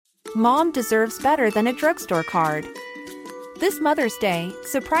Mom deserves better than a drugstore card. This Mother's Day,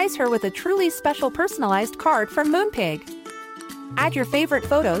 surprise her with a truly special personalized card from Moonpig. Add your favorite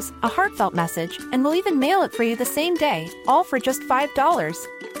photos, a heartfelt message, and we'll even mail it for you the same day, all for just $5.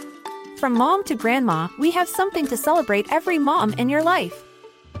 From mom to grandma, we have something to celebrate every mom in your life.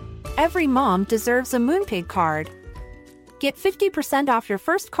 Every mom deserves a Moonpig card. Get 50% off your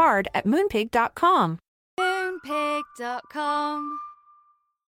first card at moonpig.com. Moonpig.com.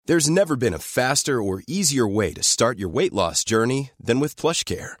 There's never been a faster or easier way to start your weight loss journey than with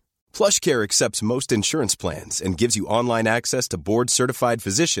PlushCare. PlushCare accepts most insurance plans and gives you online access to board-certified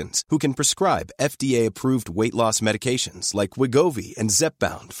physicians who can prescribe FDA-approved weight loss medications like Wegovy and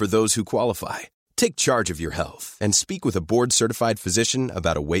Zepbound for those who qualify. Take charge of your health and speak with a board-certified physician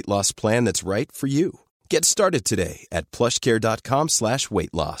about a weight loss plan that's right for you. Get started today at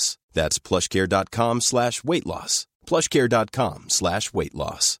plushcare.com/weight loss. That's plushcare.com/weight loss. plushcare.com/weight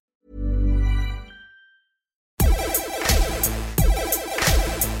loss.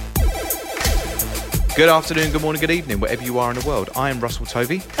 Good afternoon, good morning, good evening, wherever you are in the world. I am Russell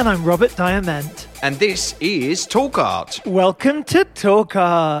Tovey. And I'm Robert Diamant. And this is Talk Art. Welcome to Talk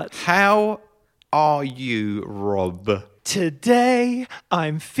Art. How are you, Rob? Today,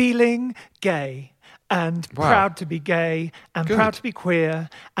 I'm feeling gay. And proud to be gay, and proud to be queer,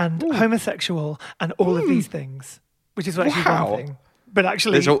 and homosexual, and all of these things. Which is actually one thing. But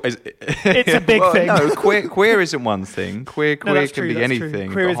actually, it's a big thing. No, queer isn't one thing. Queer can true, be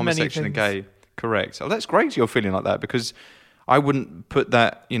anything. Queer but is homosexual and many gay, correct. Oh, that's great you're feeling like that, because I wouldn't put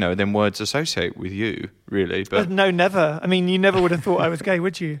that, them words associate with you, really. But no, never. I mean, you never would have thought I was gay,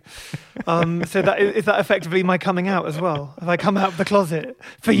 would you? So is that effectively my coming out as well? Have I come out of the closet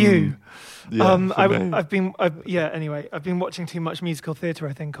for you? Yeah, I've been watching too much musical theatre,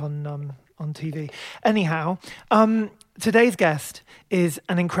 I think, on TV. Anyhow, today's guest is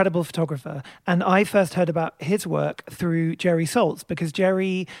an incredible photographer, and I first heard about his work through Jerry Saltz, because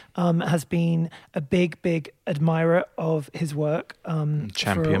Jerry has been a big admirer of his work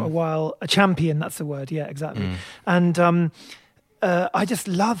champion. for a while. A champion, that's the word. Yeah, exactly. And I just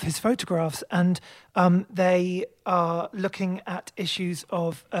love his photographs, and they are looking at issues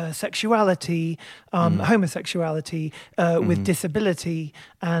of sexuality, homosexuality, with disability,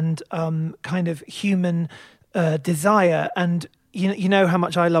 and kind of human desire. And you know how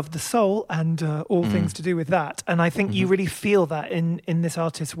much I love the soul and all things to do with that. And I think you really feel that in this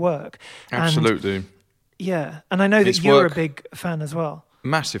artist's work. Absolutely. And I know that you're a big fan as well.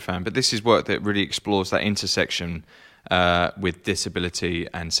 Massive fan, but this is work that really explores that intersection with disability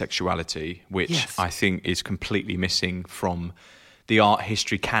and sexuality, which I think is completely missing from the art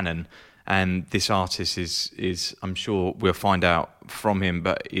history canon. And this artist is I'm sure we'll find out from him,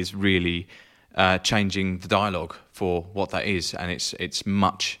 but is really changing the dialogue for what that is, and it's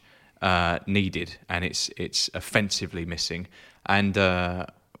much needed, and it's offensively missing, and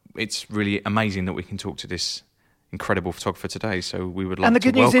it's really amazing that we can talk to this incredible photographer today. So we would like. And the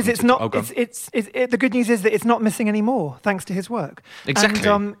good news is the good news is that it's not missing anymore, thanks to his work.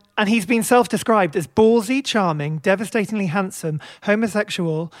 Exactly. And he's been self-described as ballsy, charming, devastatingly handsome,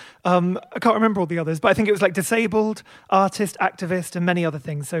 homosexual. I can't remember all the others, but I think it was like disabled, artist, activist, and many other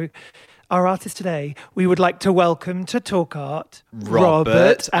things. So our artist today, we would like to welcome to Talk Art,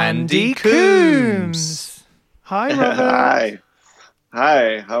 Robert Andy Coombs. Hi, Robert.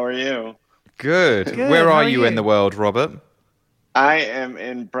 Hi. How are you? Good. Where are you in the world, Robert? I am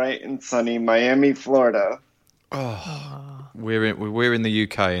in bright and sunny Miami, Florida. We're in the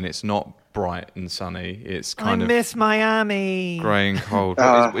UK, and it's not bright and sunny. It's kind of miss Miami. Grey and cold.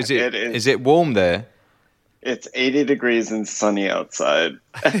 Is it warm there? It's 80 degrees and sunny outside.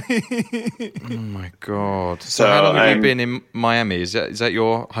 Oh my God! So how long have you been in Miami? Is that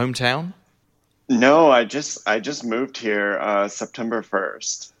your hometown? No, I just moved here September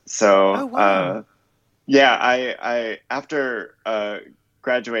 1st. So, I after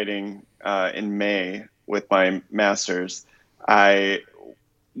graduating in May with my master's, I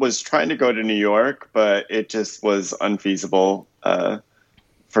was trying to go to New York, but it just was unfeasible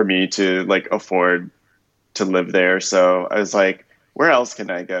for me to afford to live there. So I was like, where else can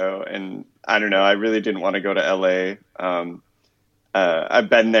I go? And I don't know. I really didn't want to go to LA. I've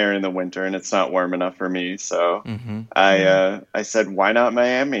been there in the winter and it's not warm enough for me. So I said, why not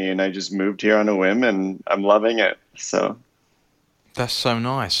Miami? And I just moved here on a whim and I'm loving it. So that's so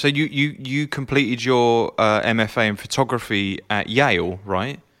nice. So you completed your MFA in photography at Yale,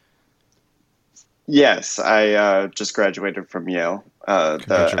 right? Yes, I just graduated from Yale,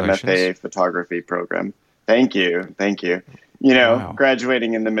 the MFA photography program. Thank you. Wow.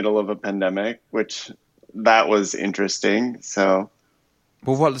 Graduating in the middle of a pandemic, which that was interesting. So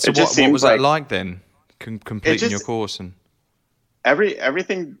Well, what was that like then? Completing your course and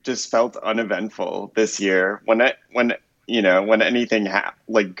everything just felt uneventful this year. When anything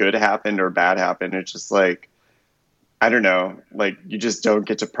like good happened or bad happened, it's just like, I don't know, like you just don't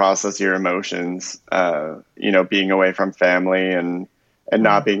get to process your emotions. Being away from family and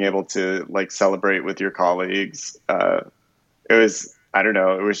not being able to like celebrate with your colleagues. It was, I don't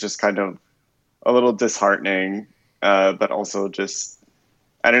know, it was just kind of a little disheartening, but also just,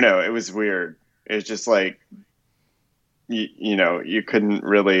 I don't know, it was weird. It's just like, you couldn't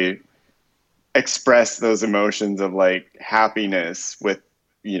really express those emotions of like happiness with,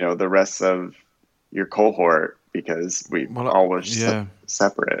 the rest of your cohort because we all were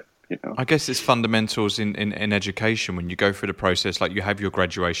separate. I guess it's fundamentals in education when you go through the process, like you have your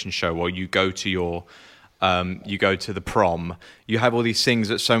graduation show or you go to your you go to the prom, you have all these things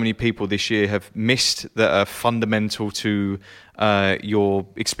that so many people this year have missed that are fundamental to your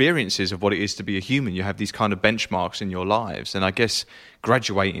experiences of what it is to be a human. You have these kind of benchmarks in your lives. And I guess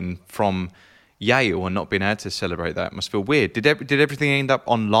graduating from Yale and not being able to celebrate that must feel weird. Did everything end up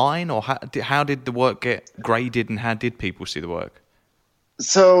online, or how did the work get graded, and how did people see the work?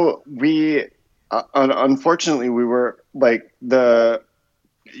 So we, unfortunately, we were like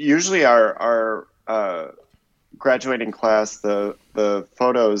usually our graduating class, the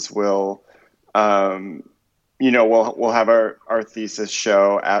photos will, we'll have our thesis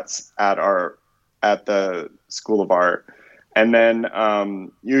show at the School of Art. And then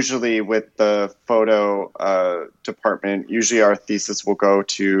usually with the photo department, usually our thesis will go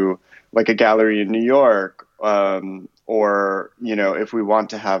to like a gallery in New York, or, if we want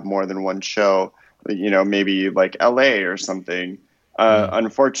to have more than one show, maybe like LA or something.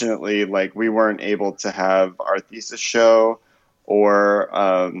 Unfortunately, like we weren't able to have our thesis show or,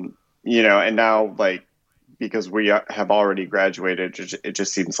 and now like, because we have already graduated, it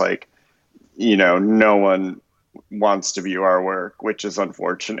just seems like, no one wants to view our work, which is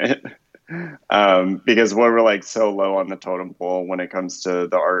unfortunate. Because we're like so low on the totem pole when it comes to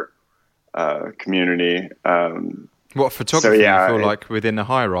the art community. What photography? You feel like within the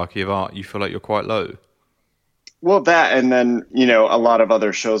hierarchy of art, you feel like you're quite low? Well, that, and then, a lot of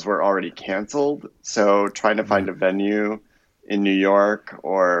other shows were already canceled. So trying to find a venue in New York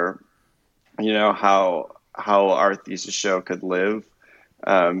or, how our thesis show could live.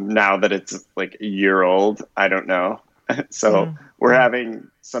 Now that it's like a year old, I don't know. So we're having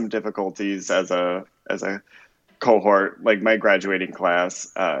some difficulties as a cohort, like my graduating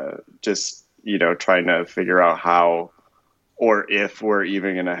class, just, trying to figure out how or if we're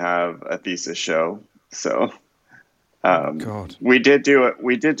even going to have a thesis show. So we did do it.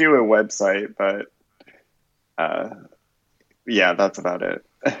 We did do a website, but that's about it.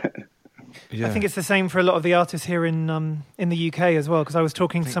 Yeah. I think it's the same for a lot of the artists here in the UK as well, because I was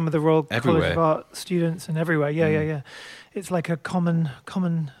talking to some of the Royal College of Art students and everywhere. Yeah. It's like a common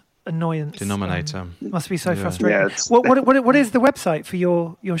annoyance. Denominator. Must be so frustrating. Yeah, what is the website for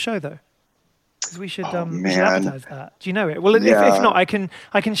your show though? Because we should advertise that. Do you know it? Well, if not, I can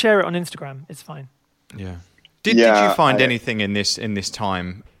share it on Instagram. It's fine. Yeah. Did you find anything in this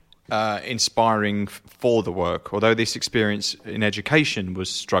time inspiring for the work? Although this experience in education was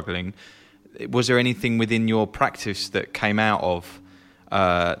struggling, was there anything within your practice that came out of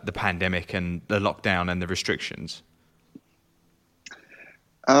the pandemic and the lockdown and the restrictions?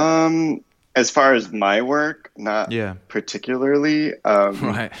 As far as my work, not particularly.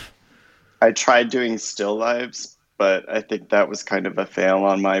 Right. I tried doing still lives, but I think that was kind of a fail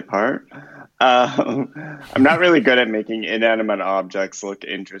on my part. I'm not really good at making inanimate objects look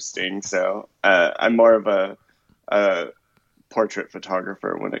interesting, so I'm more of a portrait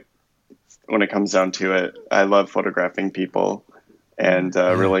photographer when it comes down to it. I love photographing people and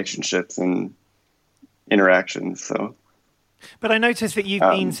relationships and interactions. So, but I noticed that you've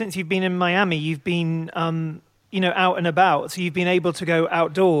been, since you've been in Miami, you've been out and about, so you've been able to go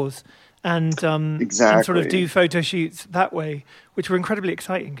outdoors and sort of do photo shoots that way, which were incredibly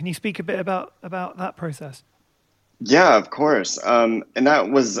exciting. Can you speak a bit about that process? Yeah, of course. And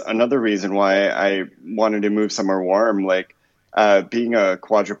that was another reason why I wanted to move somewhere warm. Like being a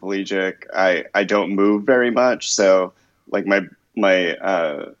quadriplegic, I don't move very much, so like my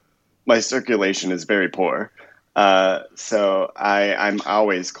circulation is very poor. So I'm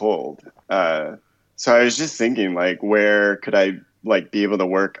always cold. So I was just thinking, like, where could I like be able to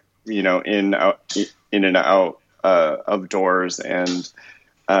work, in and out of doors, and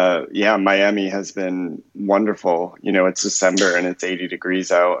Miami has been wonderful. It's December and it's 80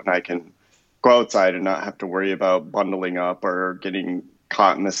 degrees out, and I can go outside and not have to worry about bundling up or getting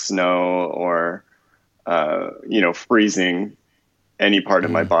caught in the snow or freezing. any part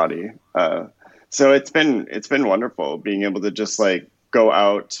of my body. So it's been wonderful being able to just like go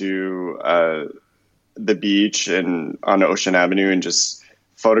out to the beach and on Ocean Avenue and just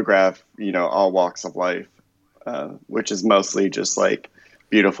photograph, all walks of life, which is mostly just like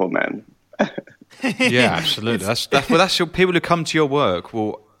beautiful men. Yeah, absolutely. That's your people who come to your work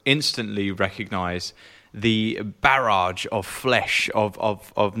will instantly recognize the barrage of flesh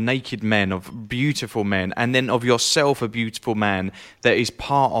of naked men, of beautiful men, and then of yourself, a beautiful man that is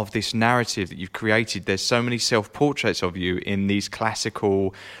part of this narrative that you've created. There's so many self-portraits of you in these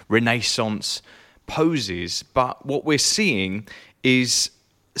classical Renaissance poses, but what we're seeing is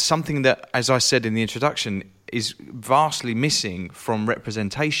something that, as I said in the introduction, is vastly missing from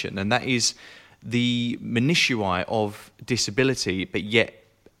representation, and that is the minutiae of disability, but yet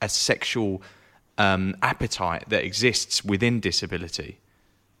a sexual appetite that exists within disability.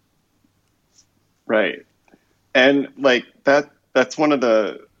 Right. And like that's one of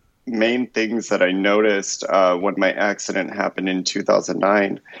the main things that I noticed when my accident happened in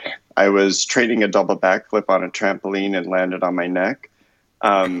 2009. I was training a double backflip on a trampoline and landed on my neck.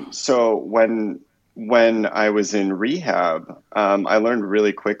 So when I was in rehab, I learned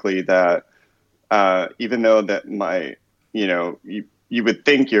really quickly that even though that you would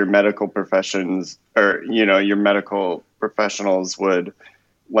think your medical professions or, your medical professionals would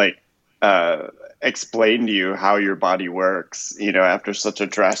like explain to you how your body works, after such a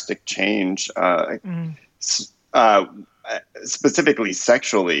drastic change, specifically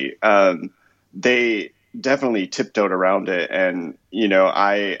sexually, they definitely tiptoed around it. And,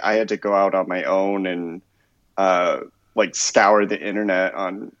 I had to go out on my own and like scour the internet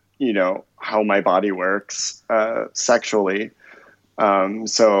on, how my body works sexually.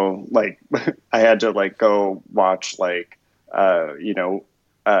 So like I had to like go watch like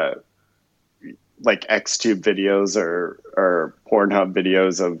like XTube videos or Pornhub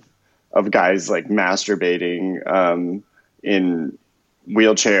videos of guys like masturbating in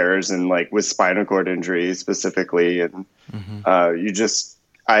wheelchairs and like with spinal cord injury specifically, and I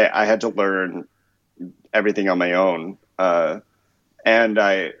had to learn everything on my own, and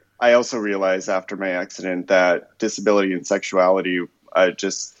I also realized after my accident that disability and sexuality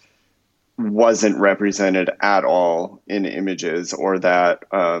just wasn't represented at all in images, or that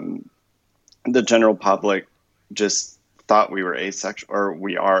the general public just thought we were asexual, or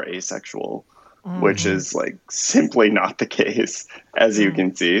we are asexual, which is like simply not the case, as you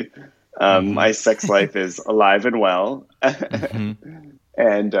can see. My sex life is alive and well.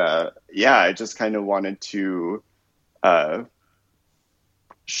 And I just kind of wanted to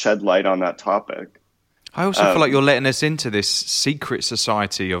shed light on that topic. I also feel like you're letting us into this secret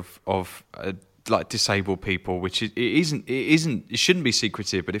society of like disabled people, which it shouldn't be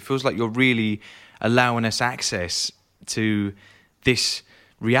secretive, but it feels like you're really allowing us access to this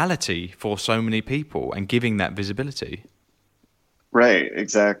reality for so many people and giving that visibility. Right,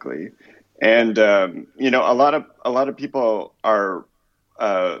 exactly. And a lot of people are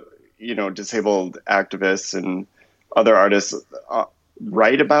disabled activists and other artists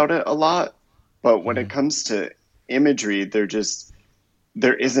write about it a lot, but when it comes to imagery, there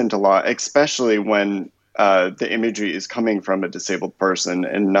isn't a lot, especially when the imagery is coming from a disabled person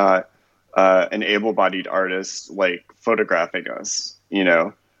and not an able-bodied artist like photographing us,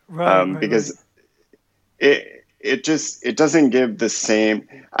 because it doesn't give the same,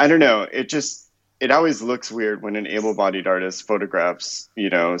 I don't know, it always looks weird when an able-bodied artist photographs,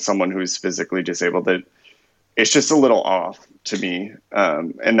 someone who's physically disabled. That it's just a little off to me,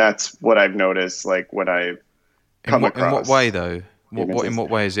 and that's what I've noticed. Like when I come across. In what way, though? In what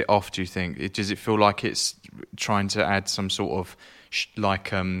way is it off? Do you think? Does it feel like it's trying to add some sort of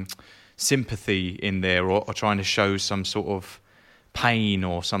sympathy in there, or trying to show some sort of pain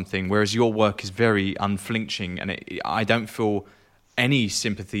or something? Whereas your work is very unflinching, and I don't feel any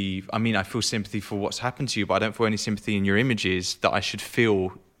sympathy. I mean, I feel sympathy for what's happened to you, but I don't feel any sympathy in your images that I should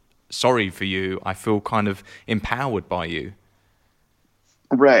feel sorry for you. I feel kind of empowered by you.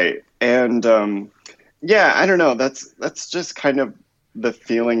 Right. And I don't know. That's just kind of the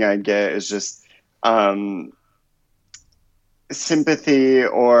feeling I get, is just sympathy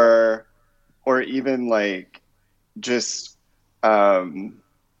or even like just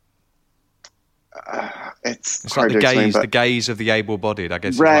it's hard like to explain, the gaze of the able-bodied. I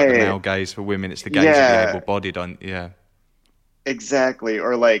guess right. It's like the male gaze for women. It's the gaze of the able-bodied. Exactly.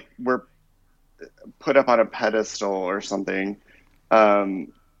 Or like we're put up on a pedestal or something.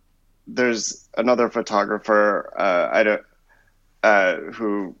 There's another photographer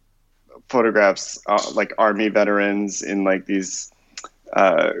who photographs like army veterans in like these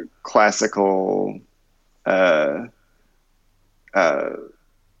classical things,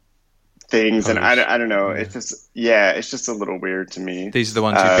 and Pose. I don't know. It's just a little weird to me. These are the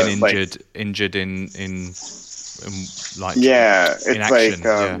ones who've been injured in like it's in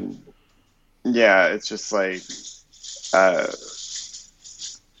action. It's just like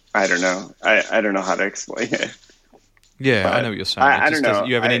I don't know. I don't know how to explain it. Yeah, but I know what you're saying. I don't know.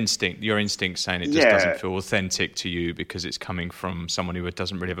 You have an instinct. Your instinct saying it just doesn't feel authentic to you because it's coming from someone who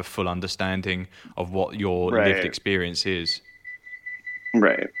doesn't really have a full understanding of what your lived experience is.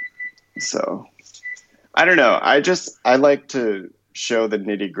 Right. So, I don't know. I like to show the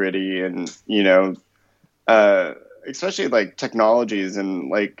nitty gritty, and especially like technologies, and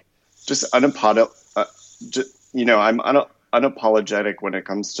like just I'm unapologetic when it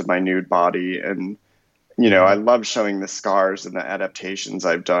comes to my nude body, and I love showing the scars and the adaptations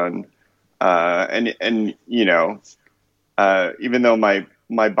I've done, and even though my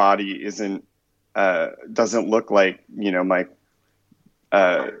body doesn't look like my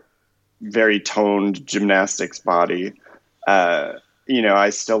very toned gymnastics body, I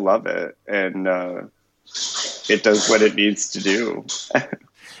still love it, and it does what it needs to do.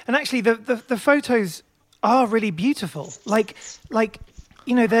 And actually, the photos are really beautiful. Like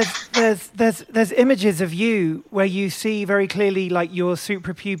there's images of you where you see very clearly like your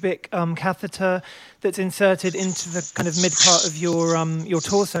suprapubic catheter that's inserted into the kind of mid part of your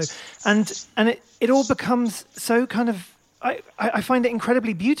torso, and it all becomes so kind of. I find it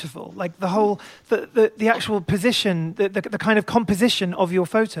incredibly beautiful, like the whole the actual position, the kind of composition of your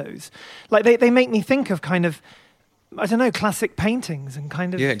photos. Like they make me think of kind of, I don't know, classic paintings and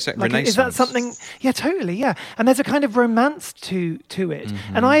kind of exactly. Like, Renaissance. is that something? Yeah, totally. Yeah, and there's a kind of romance to it.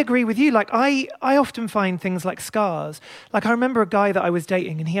 Mm-hmm. And I agree with you. Like I often find things like scars. Like I remember a guy that I was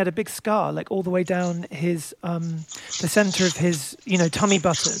dating, and he had a big scar, like all the way down his the center of his tummy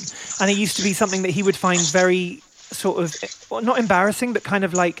button, and it used to be something that he would find very sort of, well, not embarrassing, but kind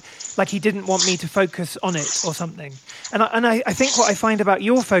of like he didn't want me to focus on it or something. And I think what I find about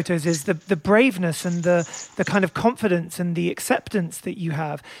your photos is the braveness and the kind of confidence and the acceptance that you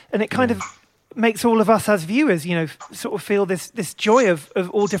have, and it kind of makes all of us as viewers, sort of feel this joy of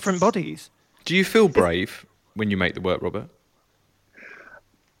all different bodies. Do you feel brave when you make the work, Robert?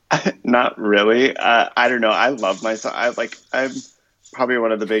 Not really. I don't know. I love myself. I'm probably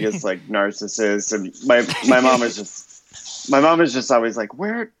one of the biggest like narcissists, and my mom is just always like,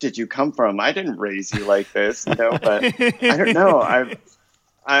 where did you come from? I didn't raise you like this, but I don't know.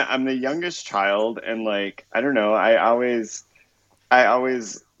 I'm the youngest child, and like I don't know. I always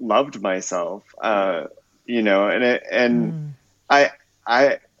loved myself, I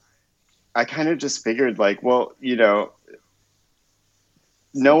kind of just figured like, well,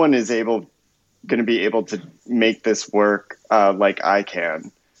 no one is going to be able to make this work like I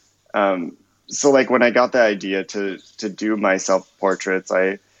can. So like when I got the idea to do my self portraits,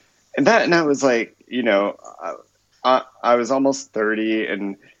 I was like, I was almost 30,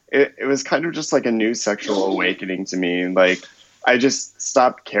 and it was kind of just like a new sexual awakening to me. Like I just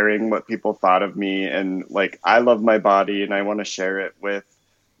stopped caring what people thought of me, and like I love my body and I want to share it with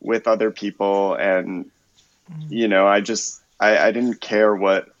other people, and I didn't care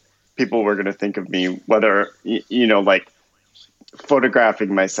what people were going to think of me, whether like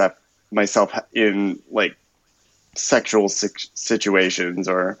photographing myself in like sexual situations,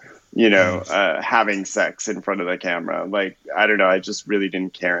 or having sex in front of the camera. Like I don't know, I just really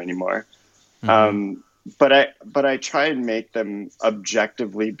didn't care anymore. Mm-hmm. But I try and make them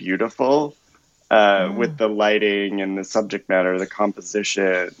objectively beautiful with the lighting and the subject matter, the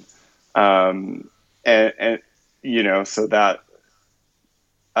composition, and so that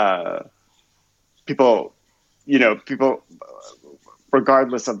people,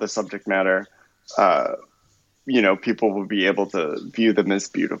 regardless of the subject matter, people will be able to view them as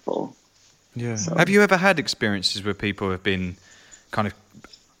beautiful. Yeah. So. Have you ever had experiences where people have been kind of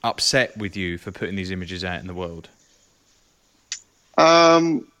upset with you for putting these images out in the world?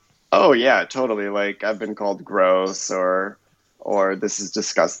 Oh yeah, totally. Like I've been called gross, or this is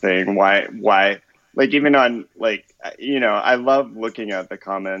disgusting. Why? Like even on like, I love looking at the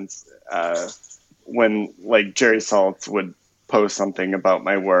comments when like Jerry Saltz would post something about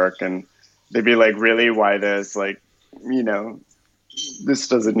my work, and they'd be like, really, why this? Like, this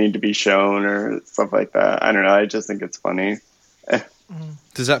doesn't need to be shown, or stuff like that. I don't know. I just think it's funny.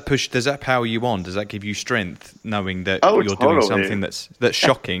 Does that power you on? Does that give you strength knowing that you're totally doing something that's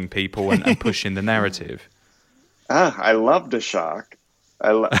shocking people and pushing the narrative? I love to shock.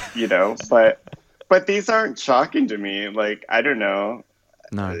 But these aren't shocking to me. Like, I don't know.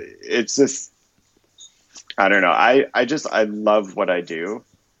 No. It's just, I don't know. I love what I do.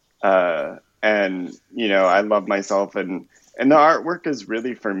 And, I love myself, and the artwork is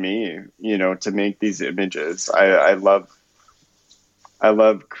really for me, to make these images. I love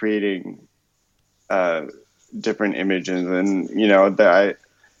creating different images, and that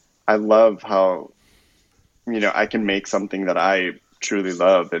I love how I can make something that I truly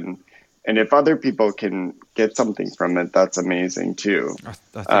love, and if other people can get something from it, that's amazing too. I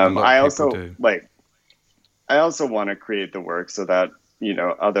think a lot of people do. I also want to create the work so that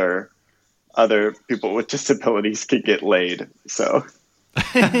other people with disabilities can get laid. So,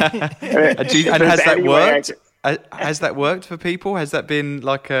 and has that worked? Has that worked for people? Has that been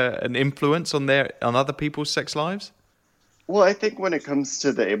like an influence on other people's sex lives? Well, I think when it comes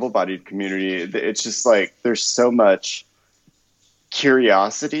to the able-bodied community, it's just like there's so much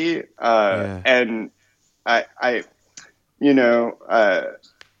curiosity, and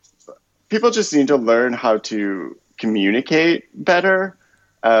people just need to learn how to communicate better,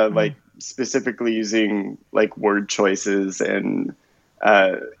 like specifically using like word choices and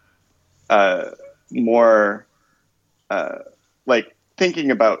more like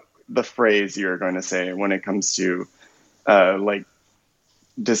thinking about the phrase you're going to say when it comes to like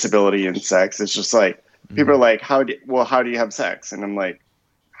disability and sex. It's just like people are like, how do you have sex? And I'm like,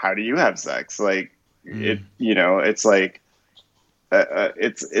 how do you have sex? Like it's like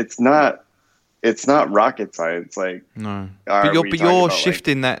it's not rocket science. Like, no, but you're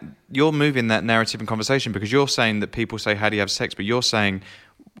shifting that, you're moving that narrative and conversation, because you're saying that people say, how do you have sex? But you're saying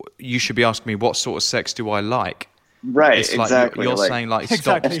you should be asking me, what sort of sex do I like? Right. It's exactly. Like you're saying like,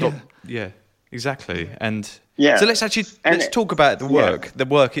 stop. Yeah, exactly. And so let's talk about the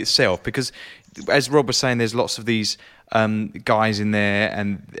work itself, because as Rob was saying, there's lots of these guys in there,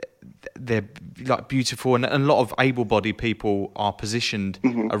 and they're like beautiful, and a lot of able-bodied people are positioned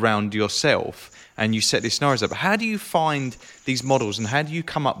around yourself, and you set these scenarios up. How do you find these models, and how do you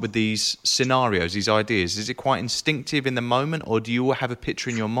come up with these scenarios, these ideas? Is it quite instinctive in the moment, or do you have a picture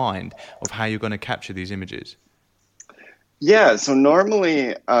in your mind of how you're going to capture these images? Yeah, so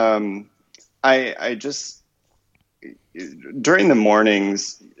normally I just, during the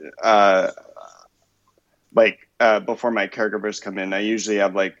mornings, before my caregivers come in, I usually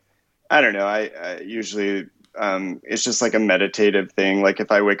have I usually, it's just like a meditative thing. Like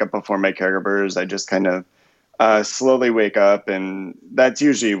if I wake up before my caregivers, I just kind of slowly wake up, and that's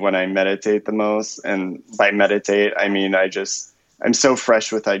usually when I meditate the most. And by meditate, I mean, I'm so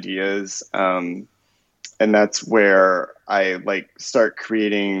fresh with ideas. And that's where I start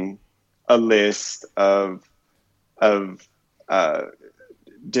creating a list of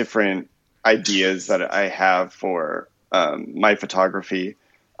different ideas that I have for my photography.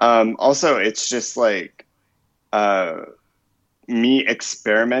 Also, it's just like me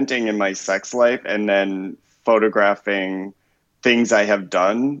experimenting in my sex life and then photographing things I have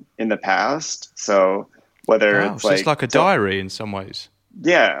done in the past. So whether it's like a diary in some ways.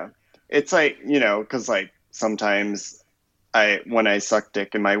 Yeah. It's like, because like sometimes when I suck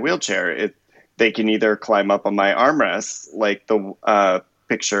dick in my wheelchair, they can either climb up on my armrest, like the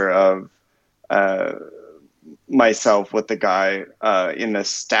picture of myself with the guy in the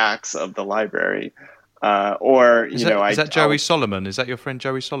stacks of the library, or is that Joey Solomon? Is that your friend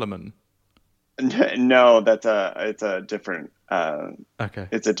Joey Solomon? No, it's a different. Okay,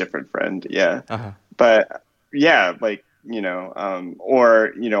 it's a different friend. Yeah, uh-huh. But yeah,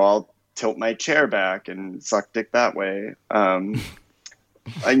 or I'll tilt my chair back and suck dick that way. And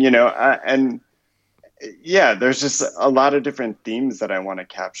there's just a lot of different themes that I want to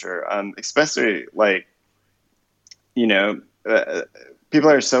capture, especially people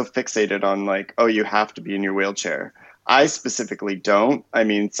are so fixated on oh, you have to be in your wheelchair. I specifically don't. I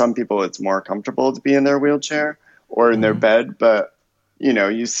mean, some people it's more comfortable to be in their wheelchair or in their bed, but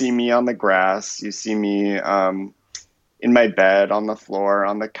you see me on the grass, you see me in my bed, on the floor,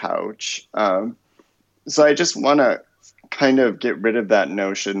 on the couch. So I just want to kind of get rid of that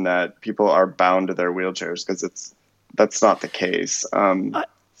notion that people are bound to their wheelchairs, because that's not the case. I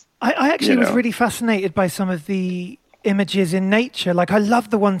actually was really fascinated by some of the images in nature. Like I love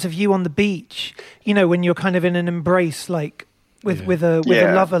the ones of you on the beach, when you're kind of in an embrace, with a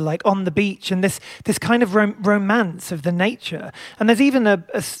lover, on the beach, and this kind of romance of the nature. And there's even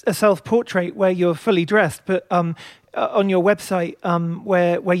a self-portrait where you're fully dressed, but on your website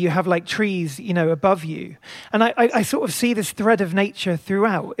where you have trees above you, and I sort of see this thread of nature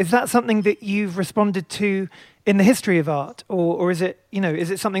throughout. Is that something that you've responded to in the history of art, or is it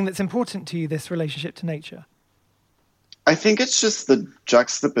is it something that's important to you, this relationship to nature? I think it's just the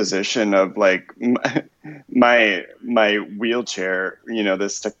juxtaposition of my wheelchair,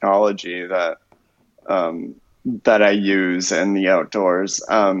 this technology that I use in the outdoors.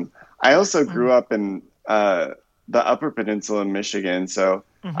 I also grew up in the Upper Peninsula in Michigan. So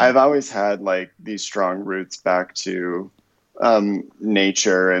I've always had like these strong roots back to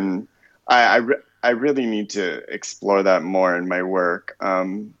nature, and I really need to explore that more in my work.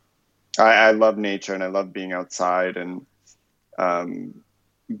 I love nature, and I love being outside, and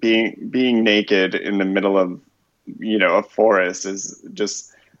being naked in the middle of a forest is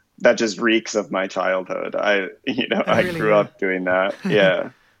just reeks of my childhood. I grew up doing that.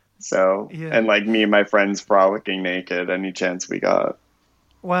 Yeah. So, and like me and my friends frolicking naked any chance we got.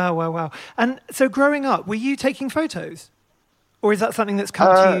 Wow. And so growing up, were you taking photos? Or is that something that's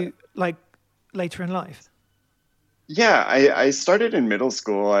come to you like later in life? Yeah, I started in middle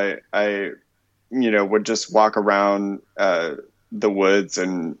school. I would just walk around the woods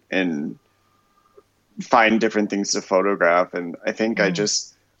and find different things to photograph. And I think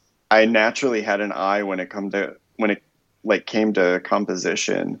I naturally had an eye when it came to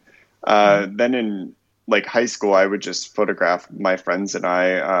composition. Then in like high school, I would just photograph my friends, and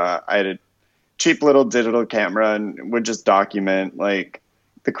I had a cheap little digital camera and would just document like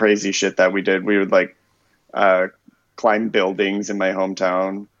the crazy shit that we did. We would like climb buildings in my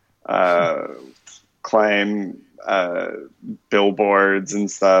hometown, climb billboards and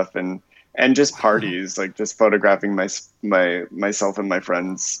stuff, and just parties, like just photographing myself and my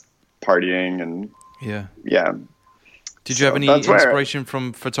friends partying. And yeah. Did you have any inspiration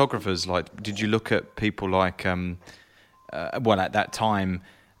from photographers? Like, did you look at people like, at that time,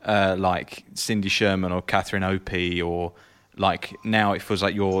 like Cindy Sherman or Catherine Opie, or like now it feels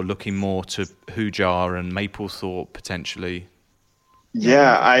like you're looking more to Hoojar and Mapplethorpe potentially?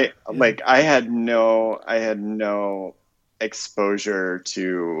 Yeah, I had no exposure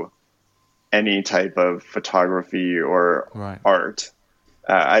to any type of photography or art.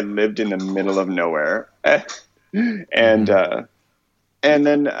 I lived in the middle of nowhere. And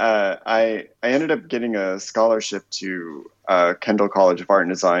then I ended up getting a scholarship to Kendall College of Art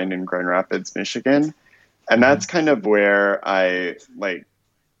and Design in Grand Rapids, Michigan, and that's kind of where I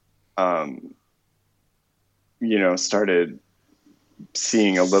started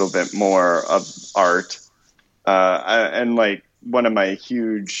seeing a little bit more of art. And like one of the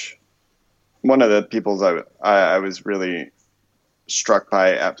people I was really struck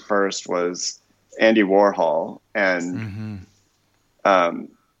by at first was Andy Warhol, and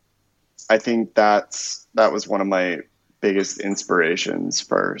I think that was one of my biggest inspirations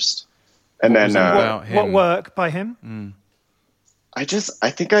first. And then what work by him? I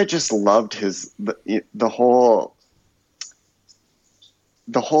think I just loved the whole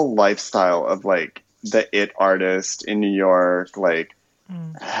lifestyle of like the it artist in New York, like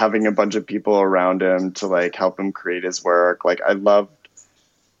having a bunch of people around him to like help him create his work. Like I loved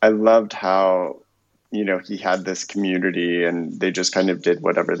how, he had this community and they just kind of did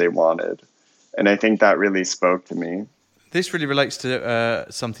whatever they wanted. And I think that really spoke to me. This really relates to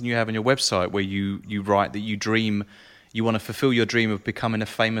something you have on your website where you write that you want to fulfill your dream of becoming a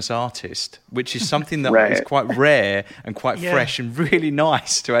famous artist, which is something that is quite rare and quite fresh and really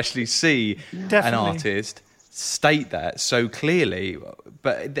nice to actually see an artist state that so clearly.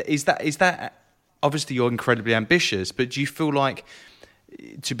 But is that obviously you're incredibly ambitious, but do you feel like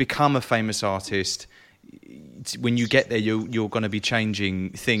to become a famous artist, when you get there, you're going to be changing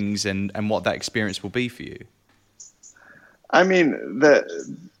things and what that experience will be for you? I mean,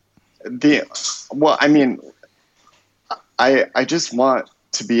 I just want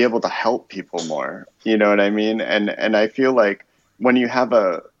to be able to help people more. You know what I mean? And I feel like when you have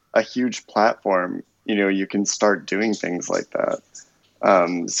a huge platform, you can start doing things like that.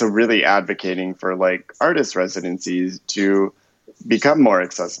 So really advocating for like artist residencies to become more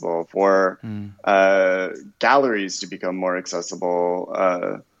accessible, for galleries to become more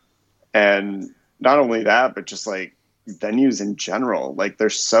accessible. And not only that, but just like venues in general, like they're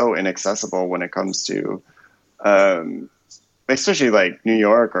so inaccessible when it comes to, especially like New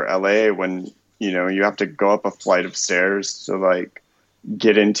York or LA, when, you have to go up a flight of stairs to like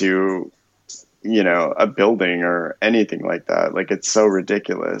get into, a building or anything like that. Like it's so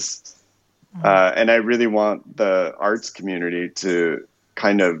ridiculous. And I really want the arts community to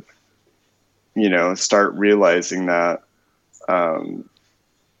kind of, start realizing that,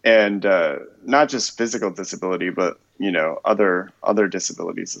 and not just physical disability, but, other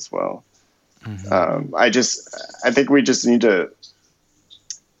disabilities as well. I think we just need to,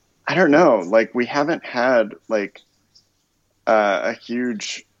 I don't know, like we haven't had like a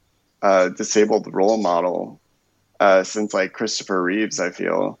huge disabled role model since like Christopher Reeves, I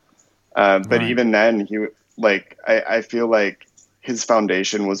feel. But even then, I feel like his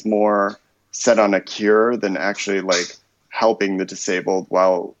foundation was more set on a cure than actually like helping the disabled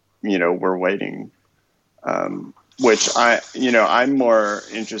while, we're waiting. which I'm more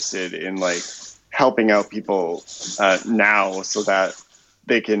interested in like helping out people now so that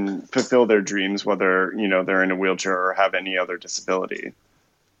they can fulfill their dreams, whether, they're in a wheelchair or have any other disability.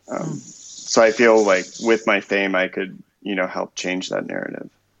 So I feel like with my fame, I could, help change that narrative.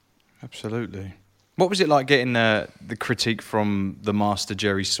 Absolutely. What was it like getting the critique from the master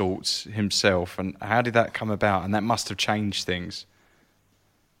Jerry Saltz himself, and how did that come about? And that must have changed things.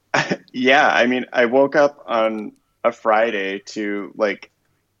 Yeah, I mean, I woke up on a Friday to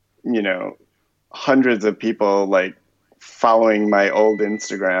hundreds of people like following my old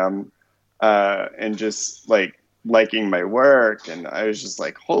Instagram and just like liking my work, and I was just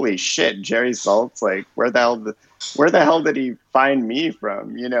like, holy shit, Jerry Saltz, like where the hell did he find me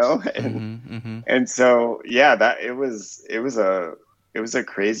from, and so yeah, that it was a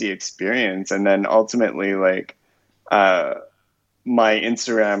crazy experience. And then ultimately like my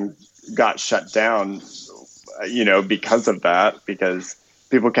Instagram got shut down, because of that, because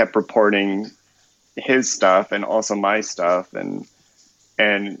people kept reporting his stuff and also my stuff. And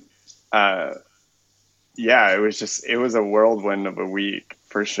yeah, it was a whirlwind of a week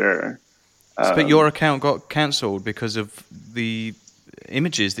for sure. But your account got cancelled because of the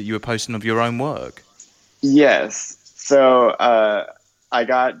images that you were posting of your own work. Yes. So I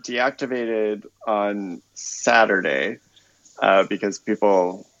got deactivated on Saturday because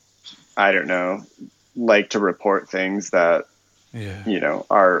people, I don't know, like to report things that,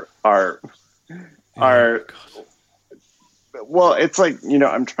 are well, it's like,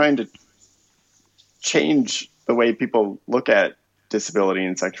 I'm trying to change the way people look at disability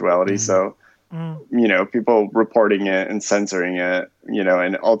and sexuality. So, people reporting it and censoring it,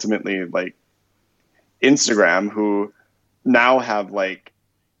 and ultimately like Instagram, who now have like,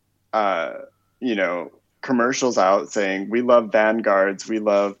 commercials out saying, we love vanguards, we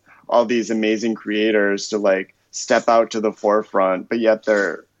love all these amazing creators to like step out to the forefront, but yet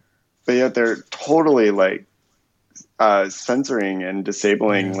they're totally like censoring and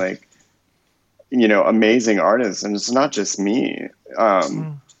disabling like, amazing artists. And it's not just me.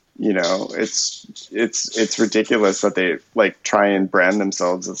 It's ridiculous that they like try and brand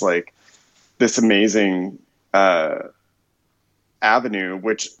themselves as like this amazing avenue,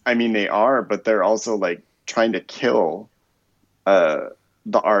 which I mean they are, but they're also like trying to kill the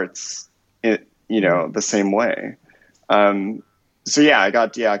arts in, the same way. So yeah, I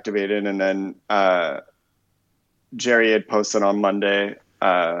got deactivated, and then Jerry had posted on Monday,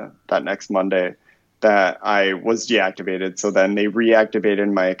 that next Monday, that I was deactivated. So then they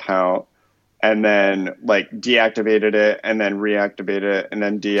reactivated my account, and then like deactivated it, and then reactivated it, and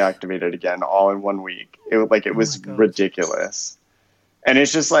then deactivated it again, all in 1 week. It was ridiculous. And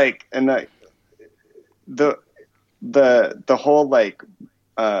it's just like, and the whole like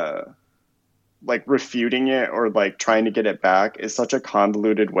refuting it or like trying to get it back is such a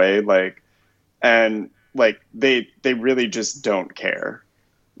convoluted way. Like, and like they really just don't care.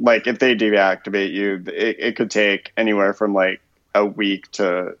 Like if they deactivate you, it could take anywhere from like a week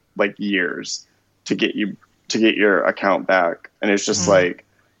to like years to get your account back. And it's just like,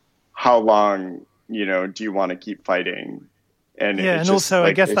 how long, do you want to keep fighting? And and also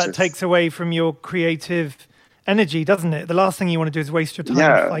I guess that takes away from your creative energy, doesn't it? The last thing you want to do is waste your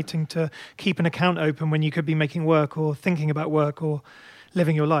time fighting to keep an account open when you could be making work or thinking about work or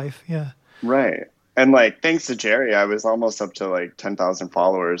living your life. Yeah. Right. And like, thanks to Jerry, I was almost up to like 10,000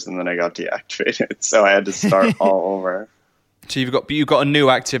 followers, and then I got deactivated. So I had to start all over. So you've got a new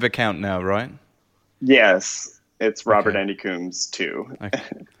active account now, right? Yes. It's Robert Andy Coombs 2. Okay.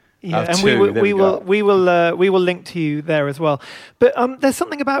 Yeah, and we will link to you there as well. But there's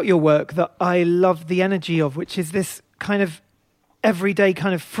something about your work that I love the energy of, which is this kind of everyday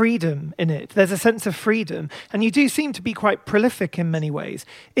kind of freedom in it. There's a sense of freedom, and you do seem to be quite prolific in many ways.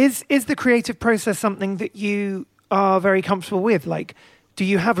 Is the creative process something that you are very comfortable with? Like, do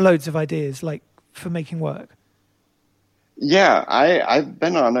you have loads of ideas like for making work? Yeah, I've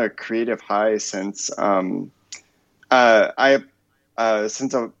been on a creative high since since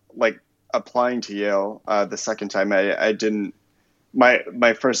I'm like applying to Yale the second time. I didn't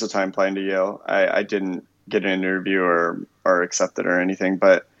my first time applying to Yale, I didn't get an interview or accepted or anything,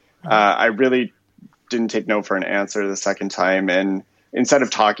 but I really didn't take no for an answer the second time. And instead of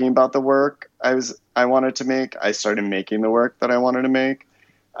talking about the work I wanted to make, I started making the work that I wanted to make,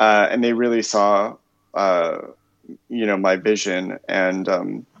 and they really saw my vision.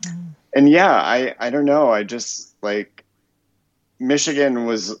 And yeah, I don't know, I just like Michigan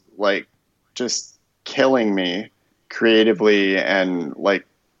was like just killing me creatively and like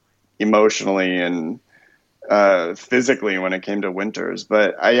emotionally and physically when it came to winters.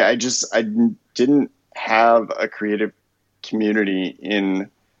 But I didn't have a creative community in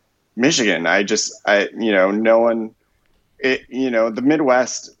Michigan. No one, the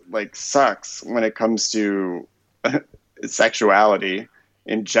Midwest like sucks when it comes to sexuality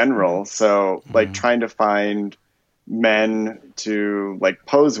in general. So like trying to find men to like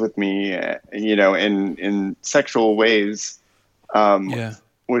pose with me, in sexual ways,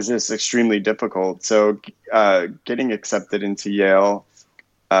 was just extremely difficult. So getting accepted into Yale,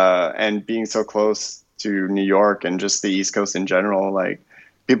 and being so close to New York and just the East Coast in general, like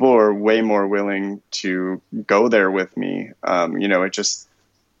people were way more willing to go there with me. It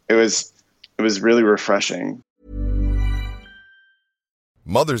was really refreshing.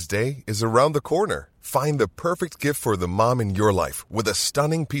 Mother's Day is around the corner. Find the perfect gift for the mom in your life with a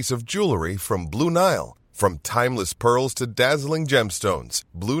stunning piece of jewelry from Blue Nile. From timeless pearls to dazzling gemstones,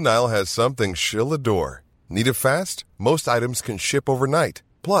 Blue Nile has something she'll adore. Need it fast? Most items can ship overnight.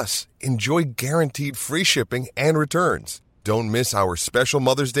 Plus, enjoy guaranteed free shipping and returns. Don't miss our special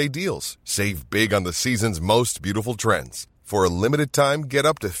Mother's Day deals. Save big on the season's most beautiful trends. For a limited time, get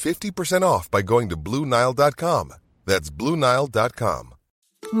up to 50% off by going to BlueNile.com. That's BlueNile.com.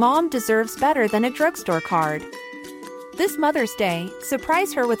 Mom deserves better than a drugstore card. This Mother's Day,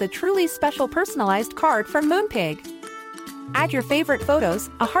 surprise her with a truly special personalized card from Moonpig. Add your favorite photos,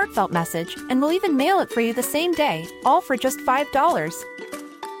 a heartfelt message, and we'll even mail it for you the same day, all for just $5.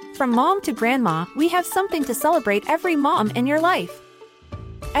 From mom to grandma, we have something to celebrate every mom in your life.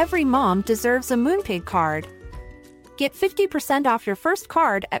 Every mom deserves a Moonpig card. Get 50% off your first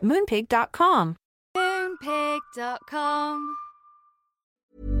card at Moonpig.com. Moonpig.com.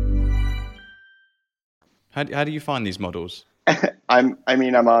 How do you find these models? I'm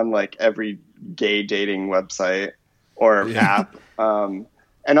on like every gay dating website or app.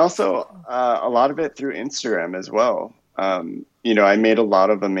 And also a lot of it through Instagram as well. I made a lot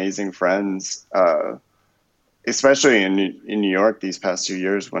of amazing friends, especially in New York these past 2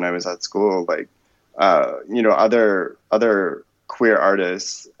 years when I was at school. Like, other queer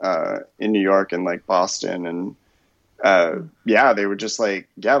artists in New York and like Boston, and they were just like,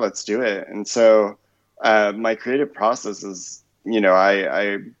 yeah, let's do it. And so my creative process is,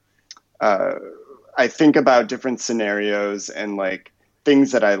 I think about different scenarios and like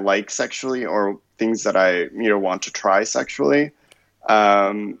things that I like sexually or things that I want to try sexually,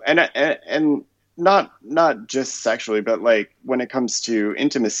 and not just sexually, but like when it comes to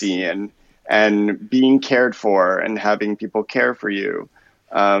intimacy and being cared for and having people care for you,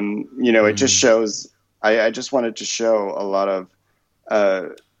 it just shows. I just wanted to show a lot of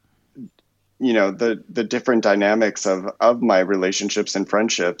the different dynamics of my relationships and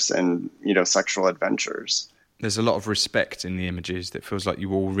friendships and sexual adventures. There's a lot of respect in the images that feels like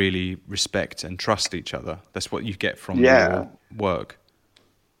you all really respect and trust each other. That's what you get from your work.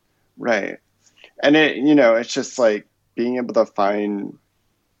 Right. And it's just like being able to find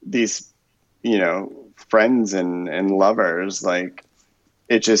these, friends and lovers, like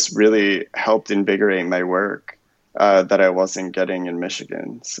it just really helped invigorate my work that I wasn't getting in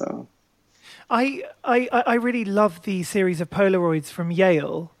Michigan. So I really love the series of Polaroids from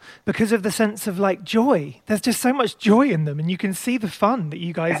Yale because of the sense of like joy. There's just so much joy in them, and you can see the fun that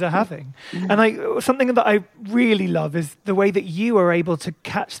you guys are having. And something that I really love is the way that you are able to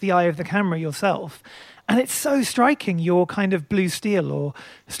catch the eye of the camera yourself. And it's so striking, your kind of blue steel or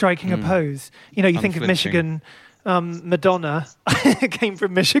striking a pose. You think of Michigan. Madonna came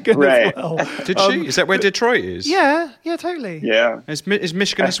from Michigan as well. Did she? Is that where Detroit is? Yeah, totally. Yeah. Is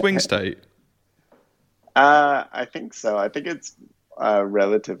Michigan a swing state? I think so. I think it's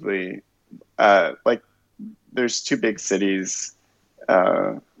relatively like there's two big cities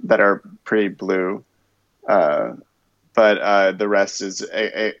that are pretty blue, but the rest is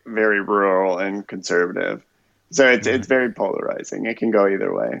a very rural and conservative. So it's very polarizing. It can go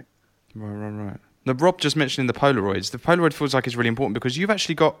either way. Right. Now, Rob just mentioning the Polaroids. The Polaroid feels like it's really important because you've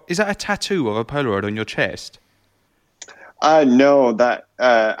actually got... Is that a tattoo of a Polaroid on your chest? No, that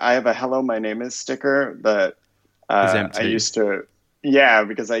I have a "Hello, my name is" sticker that is empty. I used to,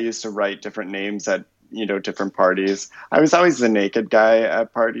 because I used to write different names at different parties. I was always the naked guy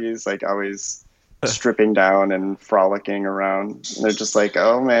at parties, like always stripping down and frolicking around. And they're just like,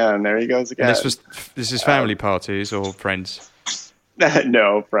 "Oh man, there he goes again." And this is family parties or friends?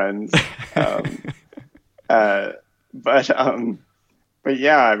 No, friends. But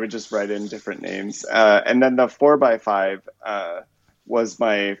yeah, I would just write in different names. And then the 4x5 was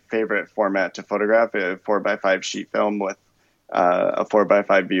my favorite format to photograph, a 4x5 sheet film with a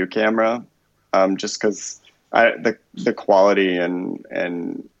 4x5 view camera, just because the quality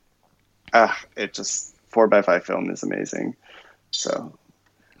and it just 4x5 film is amazing. So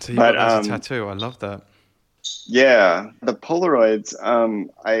So you got that as a tattoo. I love that. Yeah, the Polaroids.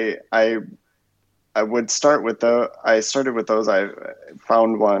 I would start with those. I started with those. I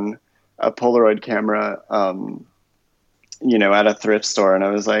found a Polaroid camera, at a thrift store, and I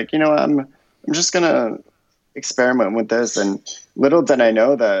was like, I'm just gonna experiment with this. And little did I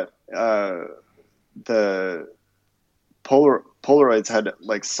know that the Polaroids had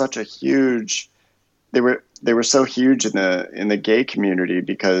like such a huge. They were so huge in the gay community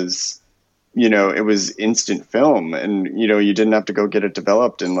because it was instant film, and you didn't have to go get it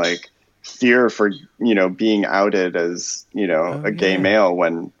developed and like fear for being outed as a gay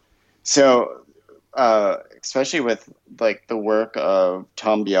male especially with like the work of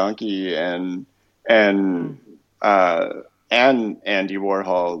Tom Bianchi and Andy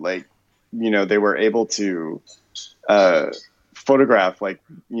Warhol, like they were able to photograph like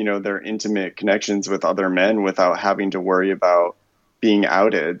their intimate connections with other men without having to worry about being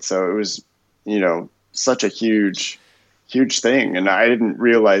outed. So it was such a huge thing, and I didn't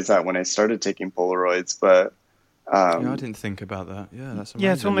realize that when I started taking Polaroids, but I didn't think about that. Yeah, that's amazing.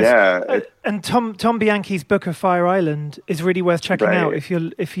 Yeah, it's almost. And Tom Bianchi's book of Fire Island is really worth checking out if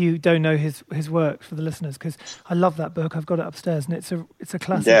you don't know his work, for the listeners, because I love that book. I've got it upstairs, and it's a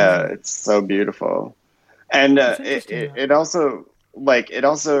classic. Yeah, it's so beautiful, and it also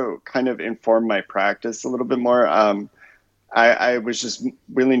kind of informed my practice a little bit more. I was just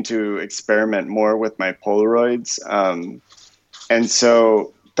willing to experiment more with my Polaroids. And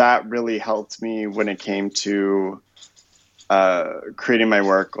so that really helped me when it came to creating my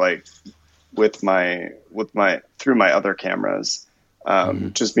work, like through my other cameras.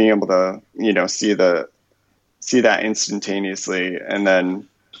 Just being able to, see that instantaneously, and then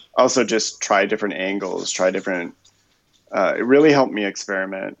also just try different angles, it really helped me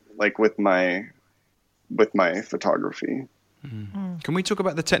experiment like with my photography. Can we talk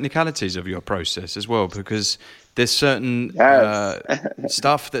about the technicalities of your process as well? Because there's certain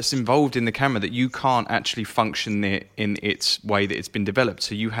stuff that's involved in the camera that you can't actually function it in its way that it's been developed.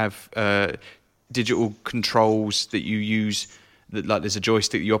 So you have digital controls that you use, like there's a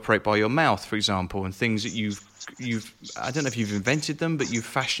joystick that you operate by your mouth, for example, and things that you've I don't know if you've invented them, but you've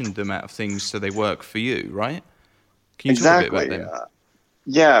fashioned them out of things so they work for you, right? Can you talk a bit about them?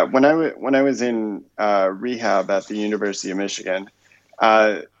 Yeah, when I was in rehab at the University of Michigan,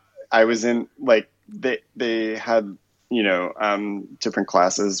 I was in like they had different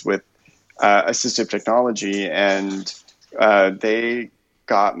classes with assistive technology, and they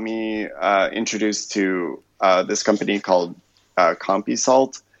got me introduced to this company called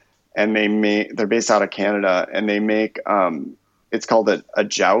CompuSalt, and they're based out of Canada, and they make it's called a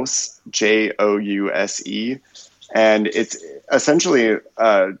JOUSE, JOUSE. And it's essentially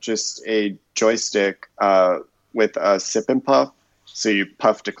just a joystick with a sip and puff. So you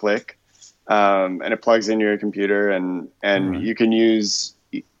puff to click, and it plugs into your computer, and you can use,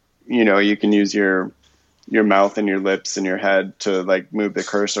 your mouth and your lips and your head to like move the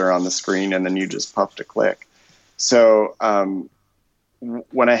cursor on the screen, and then you just puff to click. So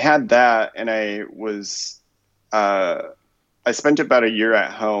when I had that, and I spent about a year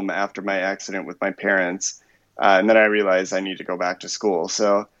at home after my accident with my parents. And then I realized I need to go back to school.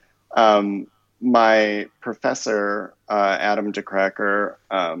 So my professor, Adam DeCracker,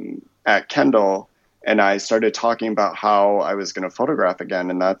 at Kendall, and I started talking about how I was going to photograph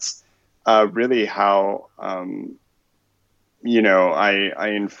again. And that's really how, I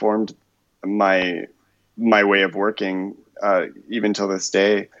informed my way of working, even till this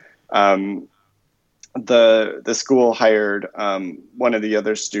day. The school hired one of the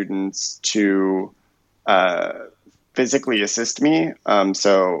other students to physically assist me.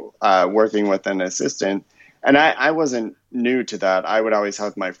 So working with an assistant, and I wasn't new to that. I would always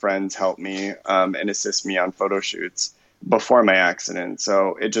have my friends help me and assist me on photo shoots before my accident.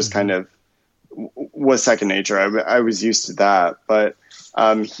 So it just kind of was second nature. I was used to that, but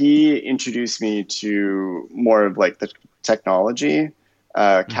he introduced me to more of like the technology,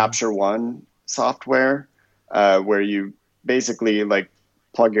 Capture One software, where you basically like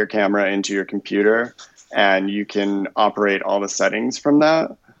plug your camera into your computer and you can operate all the settings from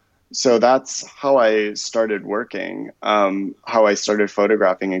that. So that's how I started working, how I started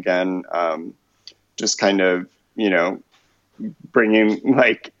photographing again, just kind of, bringing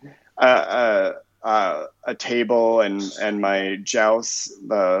like a table and my JOUSE,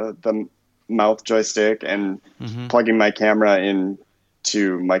 the mouth joystick, and plugging my camera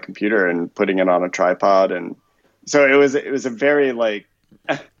into my computer and putting it on a tripod. And so it was a very like,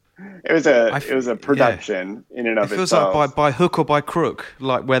 it was a production in and of itself. It feels like by hook or by crook,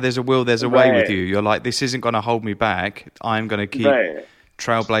 like where there's a will, there's a way with you. You're like, this isn't going to hold me back. I'm going to keep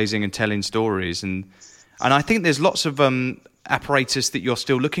trailblazing and telling stories. And I think there's lots of apparatus that you're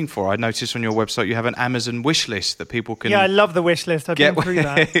still looking for. I noticed on your website you have an Amazon wish list that people can... Yeah, I love the wish list. I've been through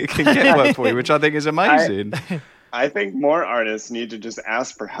that. can get work for you, which I think is amazing. I think more artists need to just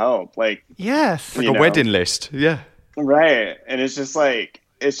ask for help. Like, yes. Like a wedding list. Yeah. Right. And it's just like,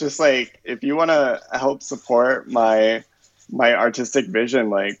 if you want to help support my artistic vision,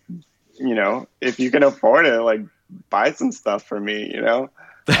 like, you know, if you can afford it, like, buy some stuff for me, you know,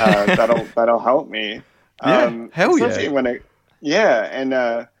 that'll help me. Yeah, hell yeah.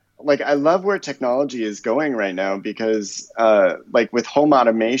 And like, I love where technology is going right now because like with home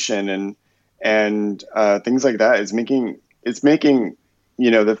automation and things like that, it's making,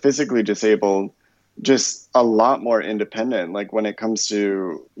 you know, the physically disabled just a lot more independent. Like when it comes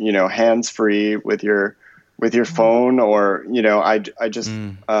to, you know, hands free with your phone, or, you know, I just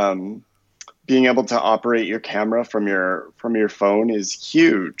being able to operate your camera from your phone is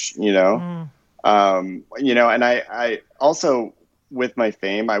huge, you know. You know, and I also, with my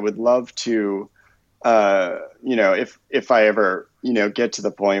fame, I would love to, you know, if I ever, you know, get to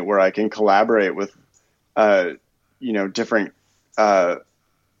the point where I can collaborate with, you know, different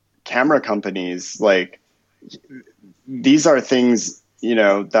camera companies, like these are things, you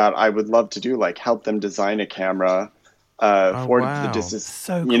know, that I would love to do, like help them design a camera for the distance,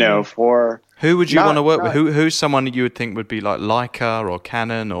 so cool. You know, for... Who would you want to work with? Who's someone you would think would be like Leica or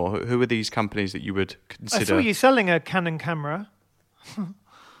Canon, or who are these companies that you would consider? I saw you selling a Canon camera.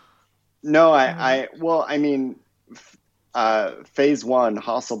 No, well, I mean, Phase One,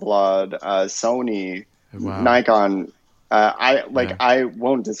 Hasselblad, Sony, Nikon. I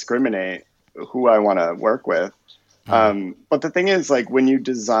won't discriminate who I want to work with. But the thing is, like, when you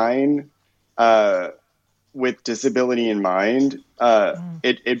design with disability in mind,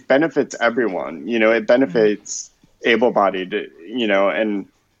 it benefits everyone. You know, it benefits able-bodied. You know,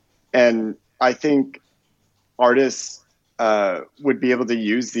 and I think artists would be able to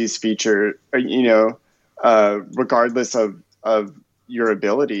use these features. You know, regardless of your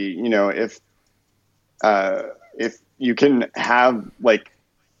ability. You know, if you can have like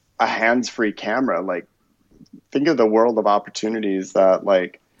a hands-free camera, like think of the world of opportunities that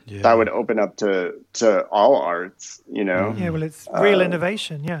that would open up to all arts, you know? Yeah, well, it's real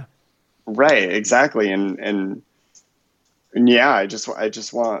innovation. Yeah. Right. Exactly. And yeah, I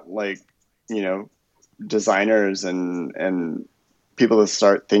just want, like, you know, designers and people to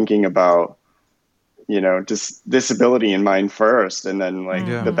start thinking about, you know, just disability in mind first, and then like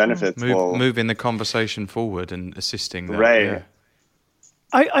the benefits will moving the conversation forward and assisting that. Right. Yeah.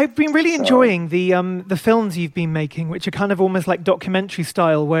 I've been really enjoying the films you've been making, which are kind of almost like documentary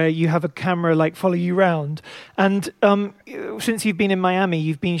style, where you have a camera like follow you around. And since you've been in Miami,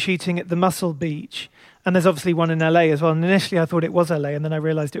 you've been shooting at the Muscle Beach. And there's obviously one in LA as well. And initially I thought it was LA, and then I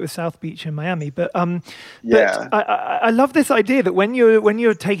realized it was South Beach in Miami. But yeah. But I love this idea that when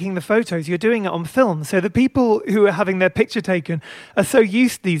you're taking the photos, you're doing it on film. So the people who are having their picture taken are so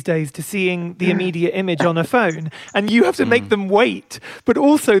used these days to seeing the immediate image on a phone, and you have to make them wait. But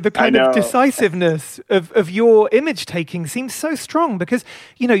also the kind of decisiveness of your image taking seems so strong, because,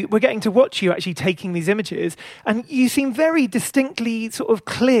 you know, we're getting to watch you actually taking these images, and you seem very distinctly sort of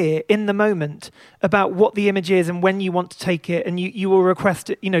clear in the moment about what the image is and when you want to take it, and you will request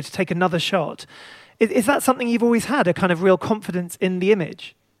it, you know, to take another shot. Is that something you've always had, a kind of real confidence in the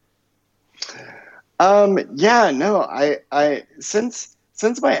image? Yeah, no, I since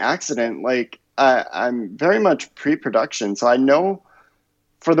my accident, like I'm very much pre-production, so I know,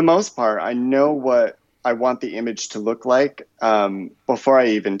 for the most part, I know what I want the image to look like before I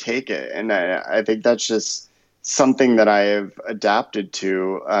even take it, and I think that's just something that I have adapted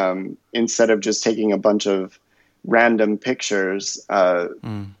to, instead of just taking a bunch of random pictures.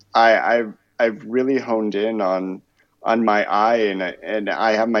 I've really honed in on my eye, and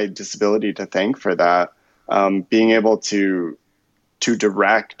I have my disability to thank for that. Being able to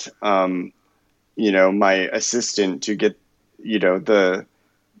direct, you know, my assistant to get, you know, the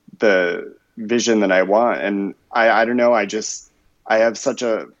vision that I want. And I don't know, I have such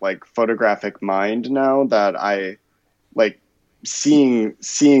a like photographic mind now that I like seeing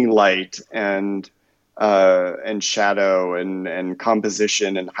light and shadow and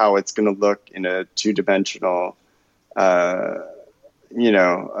composition and how it's going to look in a two-dimensional, you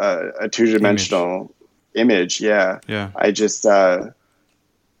know, a two-dimensional image. Yeah. Yeah. I just, I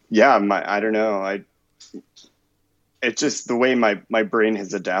don't know. It's just the way my brain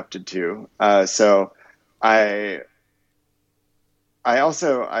has adapted to. So I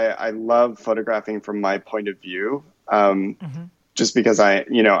also love photographing from my point of view, just because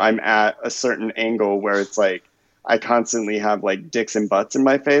I'm at a certain angle where it's like I constantly have like dicks and butts in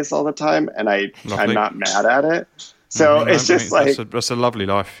my face all the time, and I'm not mad at it. So it's just that's a lovely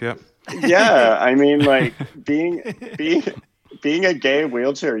life. Yeah. Yeah, I mean, like being a gay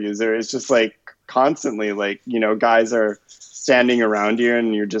wheelchair user is just like constantly like, you know, guys are standing around you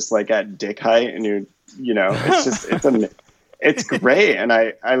and you're just like at dick height, and it's just it's great, and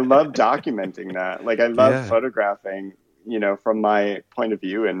I love documenting that. Like I love photographing, you know, from my point of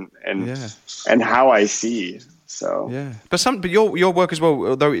view and how I see. So but your work as well,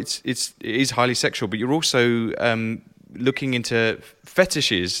 although it is highly sexual, but you're also looking into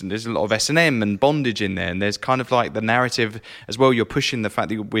fetishes, and there's a lot of S&M and bondage in there, and there's kind of like the narrative as well. You're pushing the fact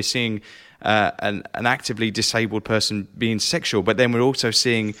that we're seeing an actively disabled person being sexual, but then we're also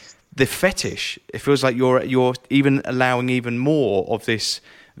seeing the fetish. It feels like you're even allowing even more of this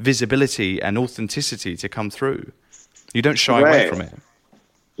visibility and authenticity to come through. You don't shy away from it.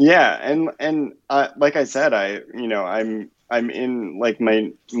 Yeah, and like I said, I'm in like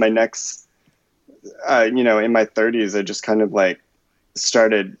my next, in my 30s, I just kind of like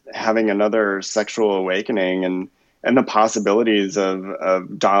started having another sexual awakening, and the possibilities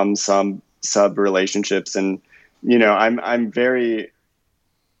of dom sub relationships, and you know, I'm very,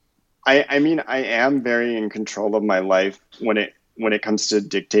 I am very in control of my life when it comes to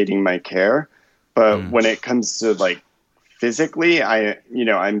dictating my care, but when it comes to like physically,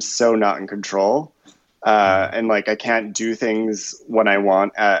 I'm so not in control, and like I can't do things when I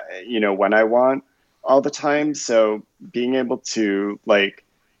want, when I want all the time. So being able to like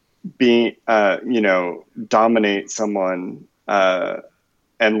dominate someone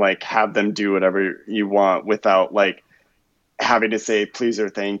and like have them do whatever you want without like having to say please or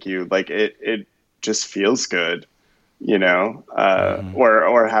thank you, like it just feels good, you know,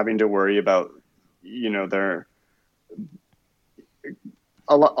 or having to worry about, you know, their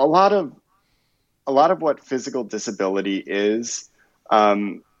a lot of what physical disability is.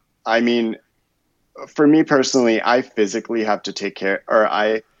 I mean, for me personally, I physically have to take care,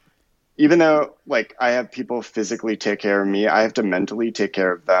 even though like I have people physically take care of me, I have to mentally take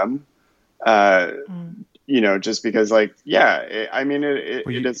care of them. You know, just because like, it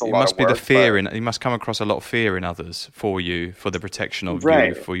is a lot of work. It must be the fear you must come across a lot of fear in others for you, for the protection of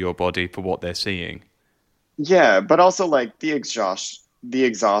you, for your body, for what they're seeing. Yeah, but also like the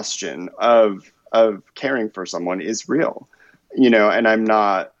exhaustion of caring for someone is real, you know, and I'm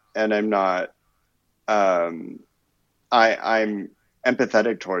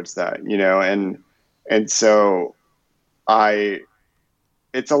empathetic towards that, you know, and so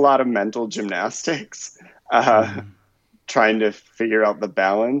it's a lot of mental gymnastics, trying to figure out the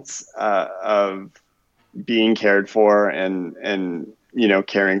balance of being cared for and you know,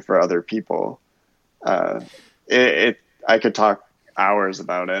 caring for other people. I could talk hours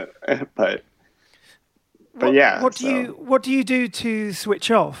about it, but yeah. What do you do to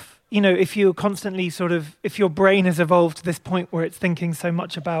switch off? You know, if you're constantly if your brain has evolved to this point where it's thinking so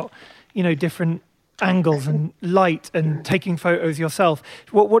much about, you know, different angles and light and taking photos yourself,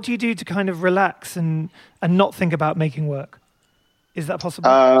 what do you do to kind of relax and not think about making work? Is that possible?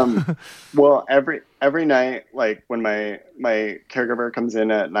 Well, every night, like when my caregiver comes in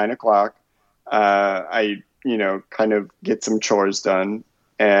at 9:00, I, you know, kind of get some chores done,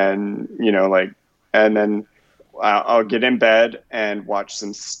 and, you know, like, and then I'll get in bed and watch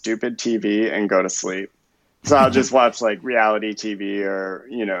some stupid TV and go to sleep. So I'll just watch like reality TV or,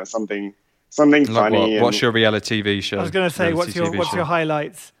 you know, something like funny. What's your reality TV show? I was going to say, what's your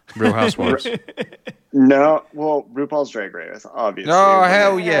highlights? Real Housewives. No, well, RuPaul's Drag Race, obviously. Oh,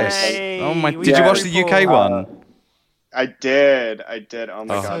 hell yes. Hey, oh my! Did you watch the UK one? I did. Oh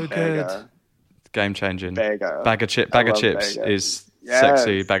my God, so Vega. Good. Game changing. Vega. Bag of chips Vega. is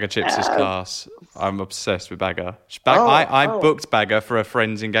sexy. Bag of chips is class. I'm obsessed with Bagger. I booked Bagger for a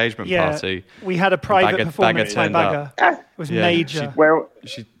friend's engagement party. We had a private performance by Bagger. It was major.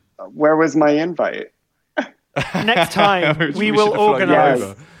 Where was my invite? Next time we will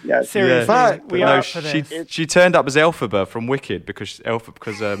organise. Yes. Seriously, we are for this. She turned up as Elphaba from Wicked because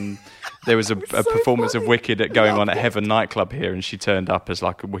there was a performance of Wicked going on at Heaven nightclub here, and she turned up as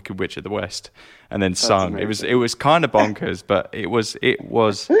like a Wicked Witch of the West, and then sung. Amazing. It was kind of bonkers, but it was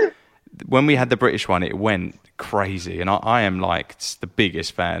when we had the British one, it went crazy, and I am like the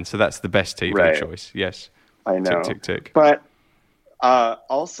biggest fan, so that's the best TV choice. Yes, I know. Tick, tick, tick. But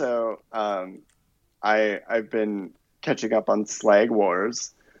also, I've been catching up on Slag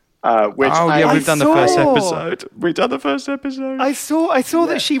Wars. We've done the first episode. We've done the first episode. I saw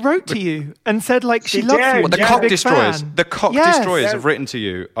that she wrote to you and said like she loves you. Well, the Cock Destroyers. The Cock Destroyers have written to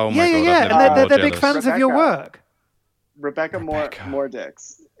you. Oh my God! Yeah, and they're big fans of your work. Rebecca Moore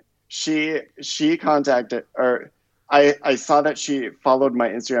Dix. she contacted, or I saw that she followed my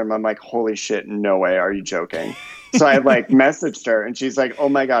Instagram. I'm like, holy shit, no way, are you joking? So I like messaged her, and she's like, oh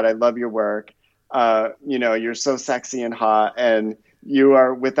my God, I love your work. You're so sexy and hot, and you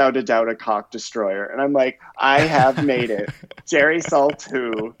are without a doubt a cock destroyer. And I'm like, I have made it. Jerry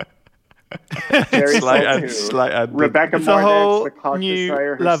Saltu. Rebecca Mornix, the cock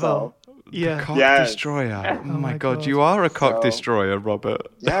destroyer herself. Yeah. Cock destroyer. Oh my God, you are a cock destroyer, Robert.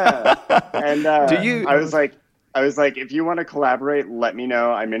 Yeah. And I was like, if you want to collaborate, let me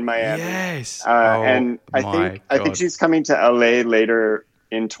know. I'm in Miami. Yes. And I think she's coming to LA later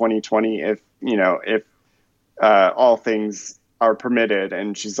in 2020 if all things are permitted.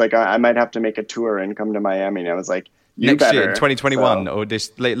 And she's like, I might have to make a tour and come to Miami. And I was like, next year, 2021, or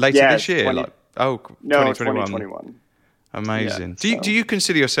this later this year? 2021. Amazing. Do you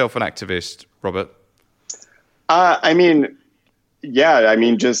consider yourself an activist, Robert?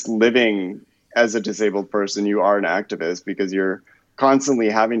 Just living as a disabled person, you are an activist because you're constantly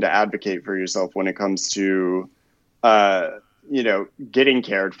having to advocate for yourself when it comes to, getting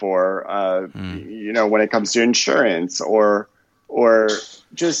cared for, when it comes to insurance or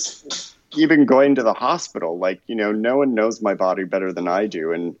just even going to the hospital. Like, no one knows my body better than I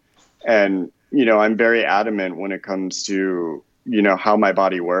do. And I'm very adamant when it comes to, how my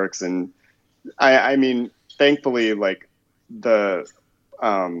body works. And I mean, thankfully, like the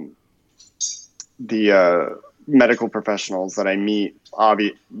medical professionals that I meet,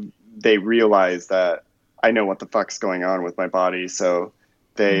 they realize that I know what the fuck's going on with my body. So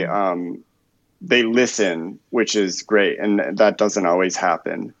they listen, which is great. And that doesn't always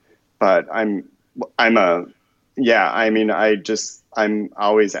happen, but I'm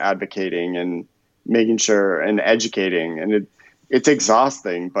always advocating and making sure and educating, and it's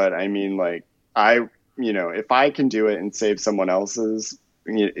exhausting, but I mean, like, if I can do it and save someone else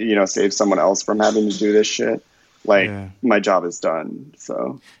from having to do this shit, my job is done.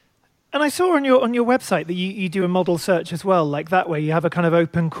 So. And I saw on your website that you do a model search as well, like that way you have a kind of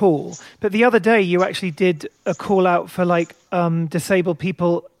open call. But the other day you actually did a call out for disabled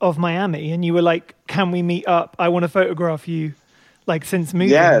people of Miami, and you were like, "Can we meet up? I want to photograph you." Like since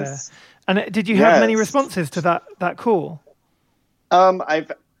moving there. And did you have many responses to that call?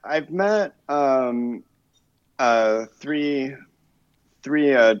 I've met three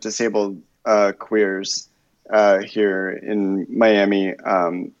disabled queers here in Miami.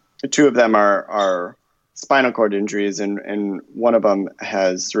 Two of them are spinal cord injuries, and one of them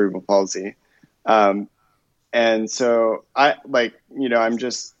has cerebral palsy. And so I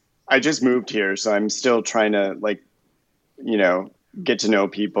just moved here, so I'm still trying to get to know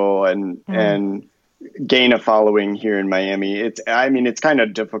people and gain a following here in Miami. It's kind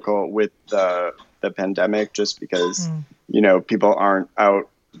of difficult with the pandemic just because, people aren't out,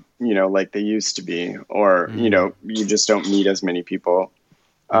 like they used to be, or, you just don't meet as many people.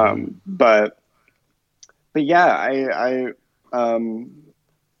 But yeah,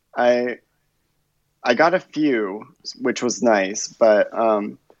 I got a few, which was nice, but,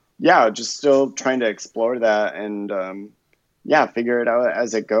 just still trying to explore that and, figure it out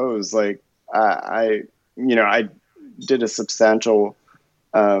as it goes. Like, I did a substantial,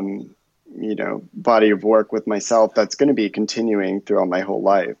 body of work with myself that's going to be continuing throughout my whole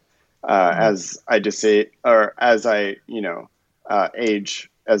life, as I age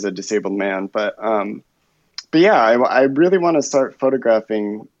as a disabled man. But yeah, I really want to start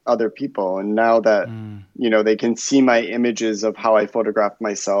photographing other people. And now that, they can see my images of how I photograph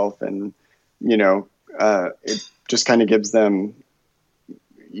myself, and, it just kind of gives them,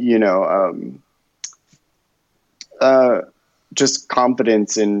 just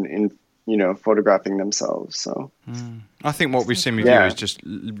confidence in photographing themselves. So I think what we've seen with you is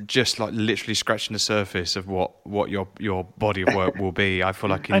just like literally scratching the surface of what your body of work will be. I feel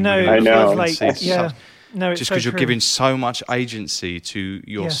like I know. Just because you're giving so much agency to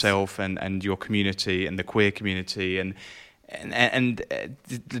yourself and your community and the queer community and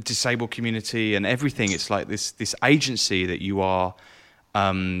the disabled community and everything. It's like this agency that you are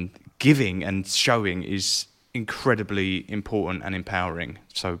giving and showing is incredibly important and empowering.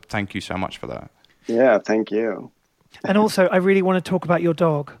 So thank you so much for that. Yeah, thank you. And also, I really want to talk about your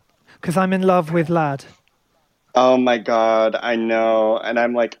dog, because I'm in love with Lad. Oh my God, I know. And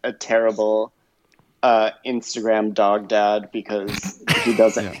I'm like a terrible Instagram dog dad because he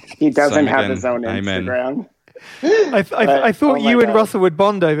doesn't have his own Instagram. I thought you and Russell would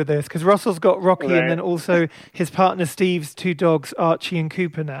bond over this, because Russell's got Rocky, and then also his partner Steve's two dogs, Archie and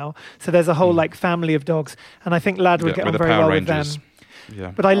Cooper now. So there's a whole family of dogs, and I think Lad would get on very well with them.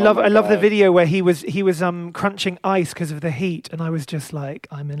 Yeah. But I love the God. video where he was crunching ice because of the heat, and I was just like,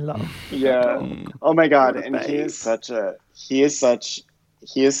 I'm in love. Yeah. Oh my God. What a And he babe. is such an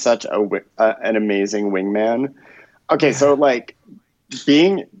amazing wingman. Okay, so like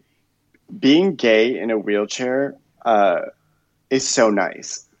being gay in a wheelchair is so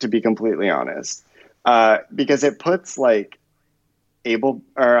nice, to be completely honest, because it puts like it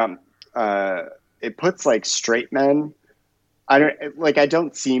puts like straight men. I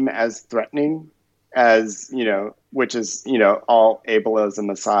don't seem as threatening as, which is, all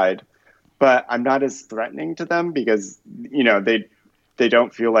ableism aside, but I'm not as threatening to them because, they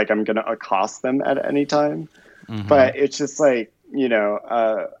don't feel like I'm going to accost them at any time. Mm-hmm. But it's just like, being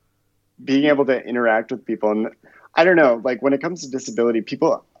able to interact with people. And I don't know, like when it comes to disability,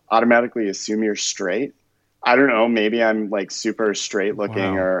 people automatically assume you're straight. I don't know. Maybe I'm like super straight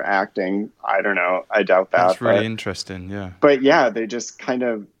looking or acting. I don't know. I doubt that. That's really interesting. Yeah. But yeah, they just kind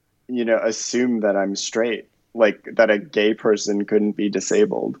of, assume that I'm straight, like that a gay person couldn't be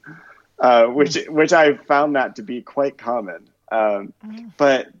disabled, which I found that to be quite common.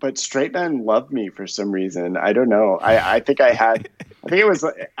 But straight men love me for some reason. I don't know. I think it's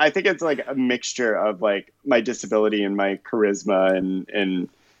like a mixture of like my disability and my charisma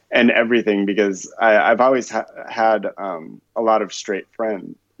and everything, because I've always had a lot of straight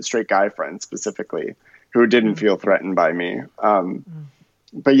guy friends specifically who didn't feel threatened by me.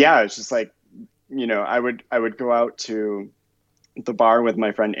 But yeah, it's just like, I would go out to the bar with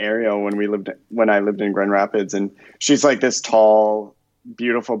my friend Ariel when I lived in Grand Rapids, and she's like this tall,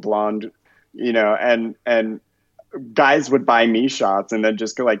 beautiful blonde, and guys would buy me shots and then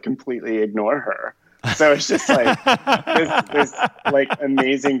just go like completely ignore her. So it's just like this like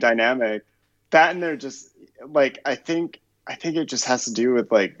amazing dynamic. That, and they're just like, I think it just has to do with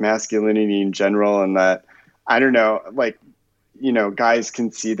like masculinity in general, and that, I don't know, like, guys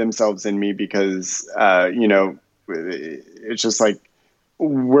can see themselves in me because it's just like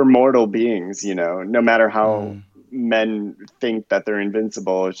we're mortal beings, no matter how men think that they're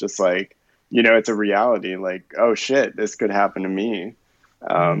invincible. It's just like, it's a reality, like, oh shit, this could happen to me.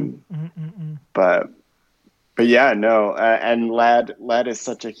 But yeah, no. And Lad is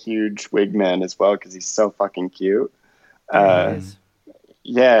such a huge wig man as well, because he's so fucking cute.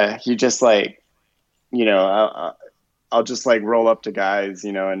 Yeah, he just like, I'll just like roll up to guys,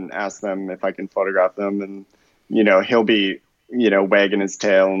 and ask them if I can photograph them, and he'll be, wagging his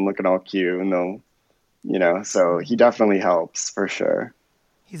tail and looking all cute, and they'll, so he definitely helps for sure.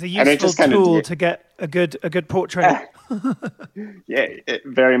 He's a useful tool to get a good portrait. Yeah,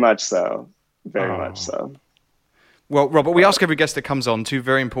 very much so. Very much so. Well, Robert, we ask every guest that comes on two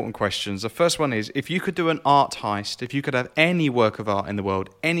very important questions. The first one is, if you could do an art heist, if you could have any work of art in the world,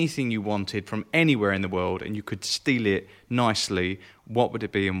 anything you wanted from anywhere in the world, and you could steal it nicely, what would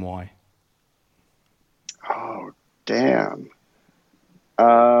it be and why? Oh, damn.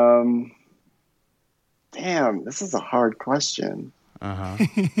 Damn, this is a hard question.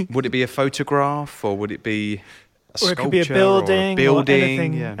 Would it be a photograph, or would it be a sculpture, or it could be a building, or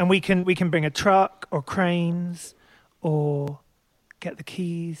anything. Yeah. And we can bring a truck or cranes, or get the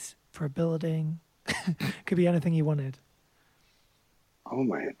keys for a building. Could be anything you wanted. Oh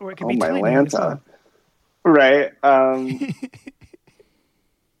my! Or it could be my tiny Lanta. as well. Right. I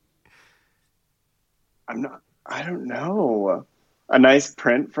don't know. A nice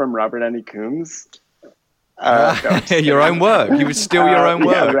print from Robert Andy Coombs. Your own work. You would steal your own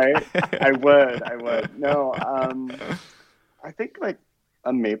work. Yeah, right. I would. No. I think like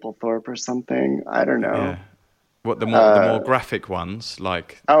a Mapplethorpe or something. I don't know. Yeah. What the more graphic ones,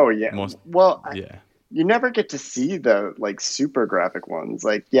 like? Oh yeah. Well, yeah. You never get to see the like super graphic ones,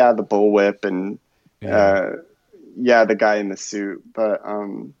 like the bullwhip and the guy in the suit. But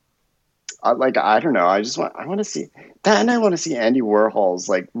I don't know. I want to see that, and I want to see Andy Warhol's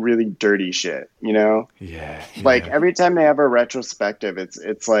like really dirty shit. Yeah. Like every time they have a retrospective, it's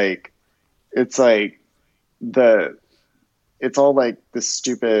all like the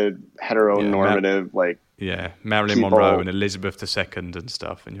stupid heteronormative Marilyn people. Monroe and Elizabeth II and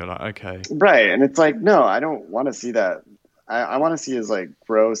stuff, and you're like, okay, right? And it's like, no, I don't want to see that. I want to see his like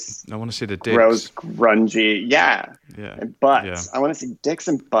gross. I want to see the dicks. Gross, grungy, and butts. Yeah. I want to see dicks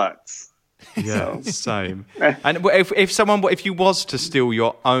and butts. Yeah, same. And if you was to steal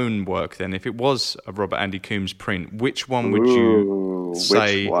your own work, then if it was a Robert Andy Coombs print, which one would you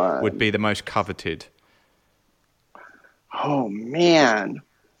say would be the most coveted? Oh man,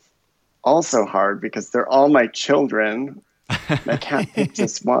 also hard because they're all my children. I can't pick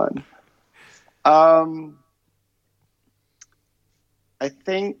just one. I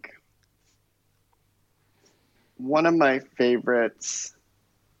think one of my favorites,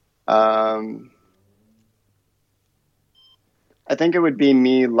 I think it would be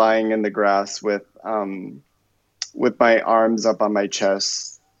me lying in the grass with my arms up on my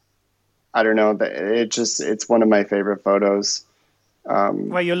chest. I don't know. It's one of my favorite photos.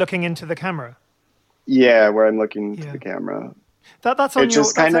 Where you're looking into the camera. Yeah, where I'm looking into the camera. That's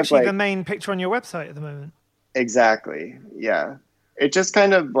actually the main picture on your website at the moment. Exactly. Yeah. It just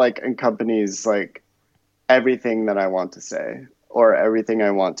kind of like accompanies like everything that I want to say or everything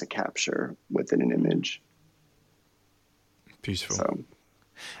I want to capture within an image. Beautiful. So.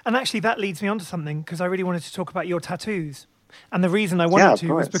 And actually that leads me on to something, because I really wanted to talk about your tattoos. And the reason I wanted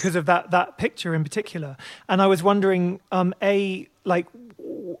to was because of that picture in particular. And I was wondering,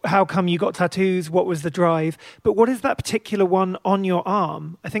 how come you got tattoos? What was the drive? But what is that particular one on your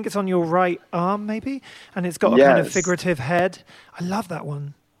arm? I think it's on your right arm, maybe? And it's got a kind of figurative head. I love that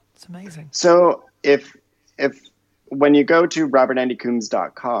one. It's amazing. So if when you go to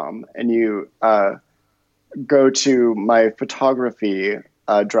robertandycoombs.com and you go to my photography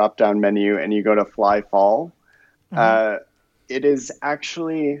drop-down menu and you go to Fly Fall, it is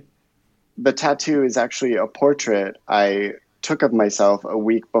actually, the tattoo is actually a portrait I took of myself a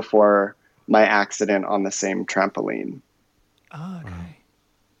week before my accident on the same trampoline. Oh, okay.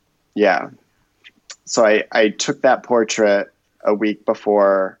 Yeah. So I took that portrait a week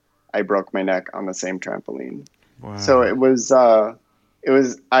before I broke my neck on the same trampoline. Wow. So I was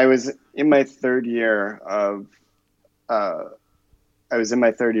in my third year of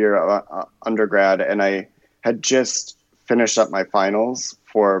undergrad, and I had just finished up my finals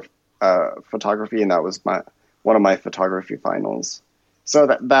for photography, and that was one of my photography finals. So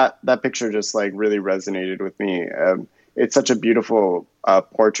that picture just like really resonated with me. It's such a beautiful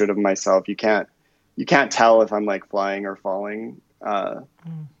portrait of myself. You can't tell if I'm like flying or falling,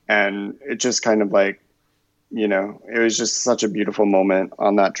 and it just kind of like, it was just such a beautiful moment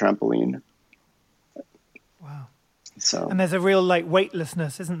on that trampoline. Wow. So, and there's a real like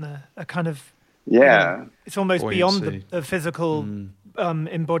weightlessness, isn't there? A kind of, it's almost beyond the physical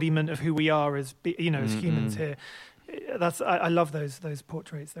embodiment of who we are as as humans here. I love those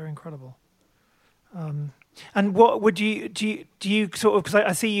portraits. They're incredible. And what would do you sort of, because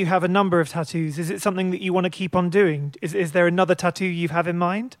I see you have a number of tattoos. Is it something that you want to keep on doing? Is there another tattoo you have in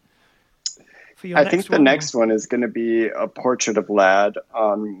mind? I think the next one is going to be a portrait of Lad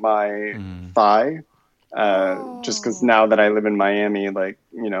on my thigh. Just because now that I live in Miami, like,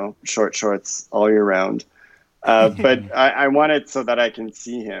 short shorts all year round. But I want it so that I can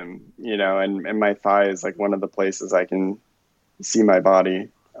see him, and my thigh is like one of the places I can see my body.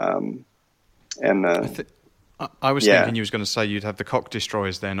 I was thinking you was going to say you'd have the cock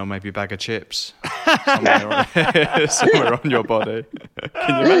destroyers then, or maybe a bag of chips somewhere on your body.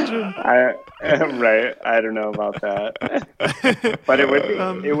 Can you imagine? Right. I don't know about that, but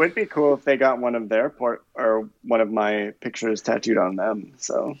it would be cool if they got one of their or one of my pictures tattooed on them.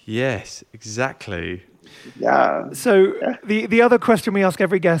 So yes, exactly. Yeah. So the other question we ask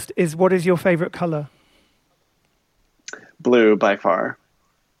every guest is, what is your favorite color? Blue, by far.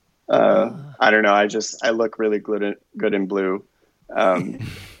 I don't know. I look really good in blue. I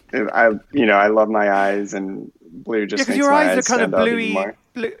love my eyes, and blue just makes your my eyes are kind of bluey.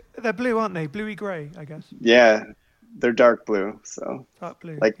 Blue, they're blue, aren't they? Bluey grey, I guess. Yeah, they're dark blue. So dark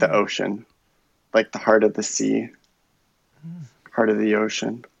blue, like the ocean, like the heart of the sea, heart of the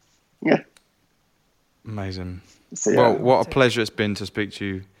ocean. Yeah. Amazing. So, well, what a pleasure it's been to speak to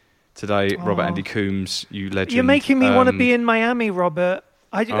you today, Robert Andy Coombs. You legend. You're making me want to be in Miami, Robert.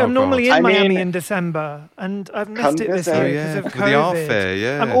 I'm normally in Miami in December, and I've missed it this year because of COVID. The art fair,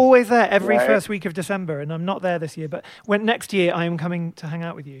 yeah. I'm always there every first week of December, and I'm not there this year. But next year, I am coming to hang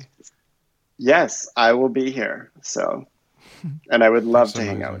out with you. Yes, I will be here. So, and I would love to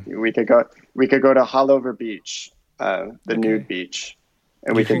hang out with you. We could go to Haulover Beach, the nude beach,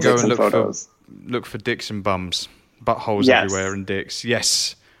 and we could take some photos. Look for dicks and bums, buttholes everywhere, and dicks.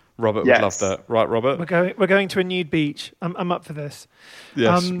 Yes. Robert would love that, right, Robert? We're going to a nude beach. I'm up for this.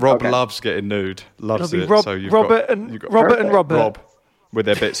 Yes, Rob loves getting nude. Loves it. Robert and Robert with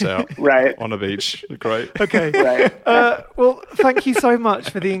their bits out, right, on a beach. Great. Okay. Right. Well, thank you so much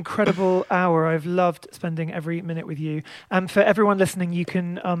for the incredible hour. I've loved spending every minute with you. And for everyone listening, you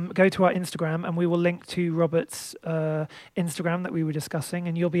can go to our Instagram, and we will link to Robert's Instagram that we were discussing,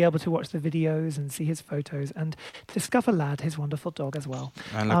 and you'll be able to watch the videos and see his photos and discover Lad, his wonderful dog, as well.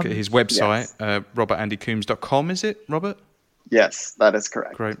 And look at his website, robertandycoombs.com, is it, Robert? Yes, that is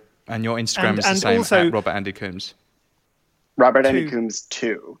correct. Great. And your Instagram is the same, also, at Robert Andy Coombs. Robert Andy Coombs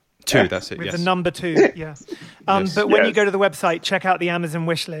 2. 2, that's it, with yes. the number 2, yeah. Yes. But when you Yes. go to the website, check out the Amazon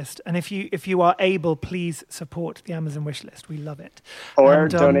wish list. And if you are able, please support the Amazon wish list. We love it. Or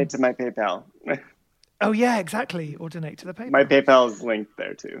And, donate to my PayPal. Oh, yeah, exactly. Or donate to the PayPal. My PayPal is linked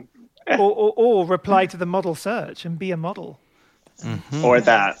there too. or reply to the model search and be a model. Or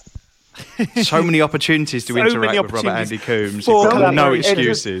that. So many opportunities to So interact many with Robert Andy opportunities Coombs. for You've got no collaboration.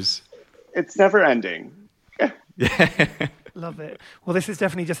 excuses. It's never ending. Love it. Well, this is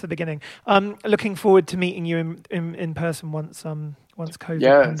definitely just the beginning. Looking forward to meeting you in person once COVID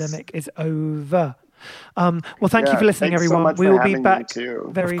Yes. pandemic is over. Well, thank you Yeah, for listening, thanks so everyone. much We for will be having me back too.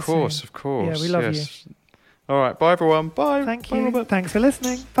 very Of course, soon. of course. Yeah, we love yes. All right, bye everyone. Bye. you. Thank Bye, you. Robert. Thanks for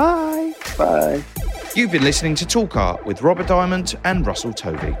listening. Bye. Bye. You've been listening to Talk Art with Robert Diamond and Russell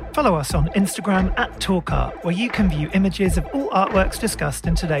Tovey. Follow us on Instagram @TalkArt, where you can view images of all artworks discussed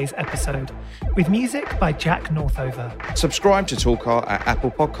in today's episode, with music by Jack Northover. Subscribe to Talk Art at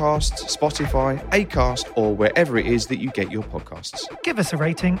Apple Podcasts, Spotify, Acast, or wherever it is that you get your podcasts. Give us a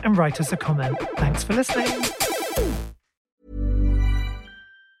rating and write us a comment. Thanks for listening.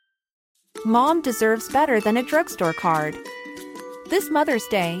 Mom deserves better than a drugstore card. This Mother's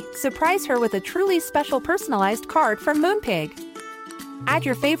Day, surprise her with a truly special personalized card from Moonpig. Add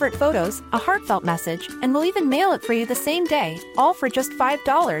your favorite photos, a heartfelt message, and we'll even mail it for you the same day, all for just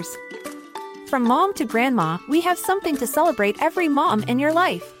 $5. From mom to grandma, we have something to celebrate every mom in your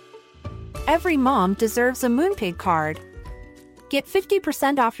life. Every mom deserves a Moonpig card. Get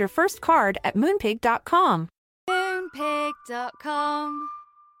 50% off your first card at moonpig.com. Moonpig.com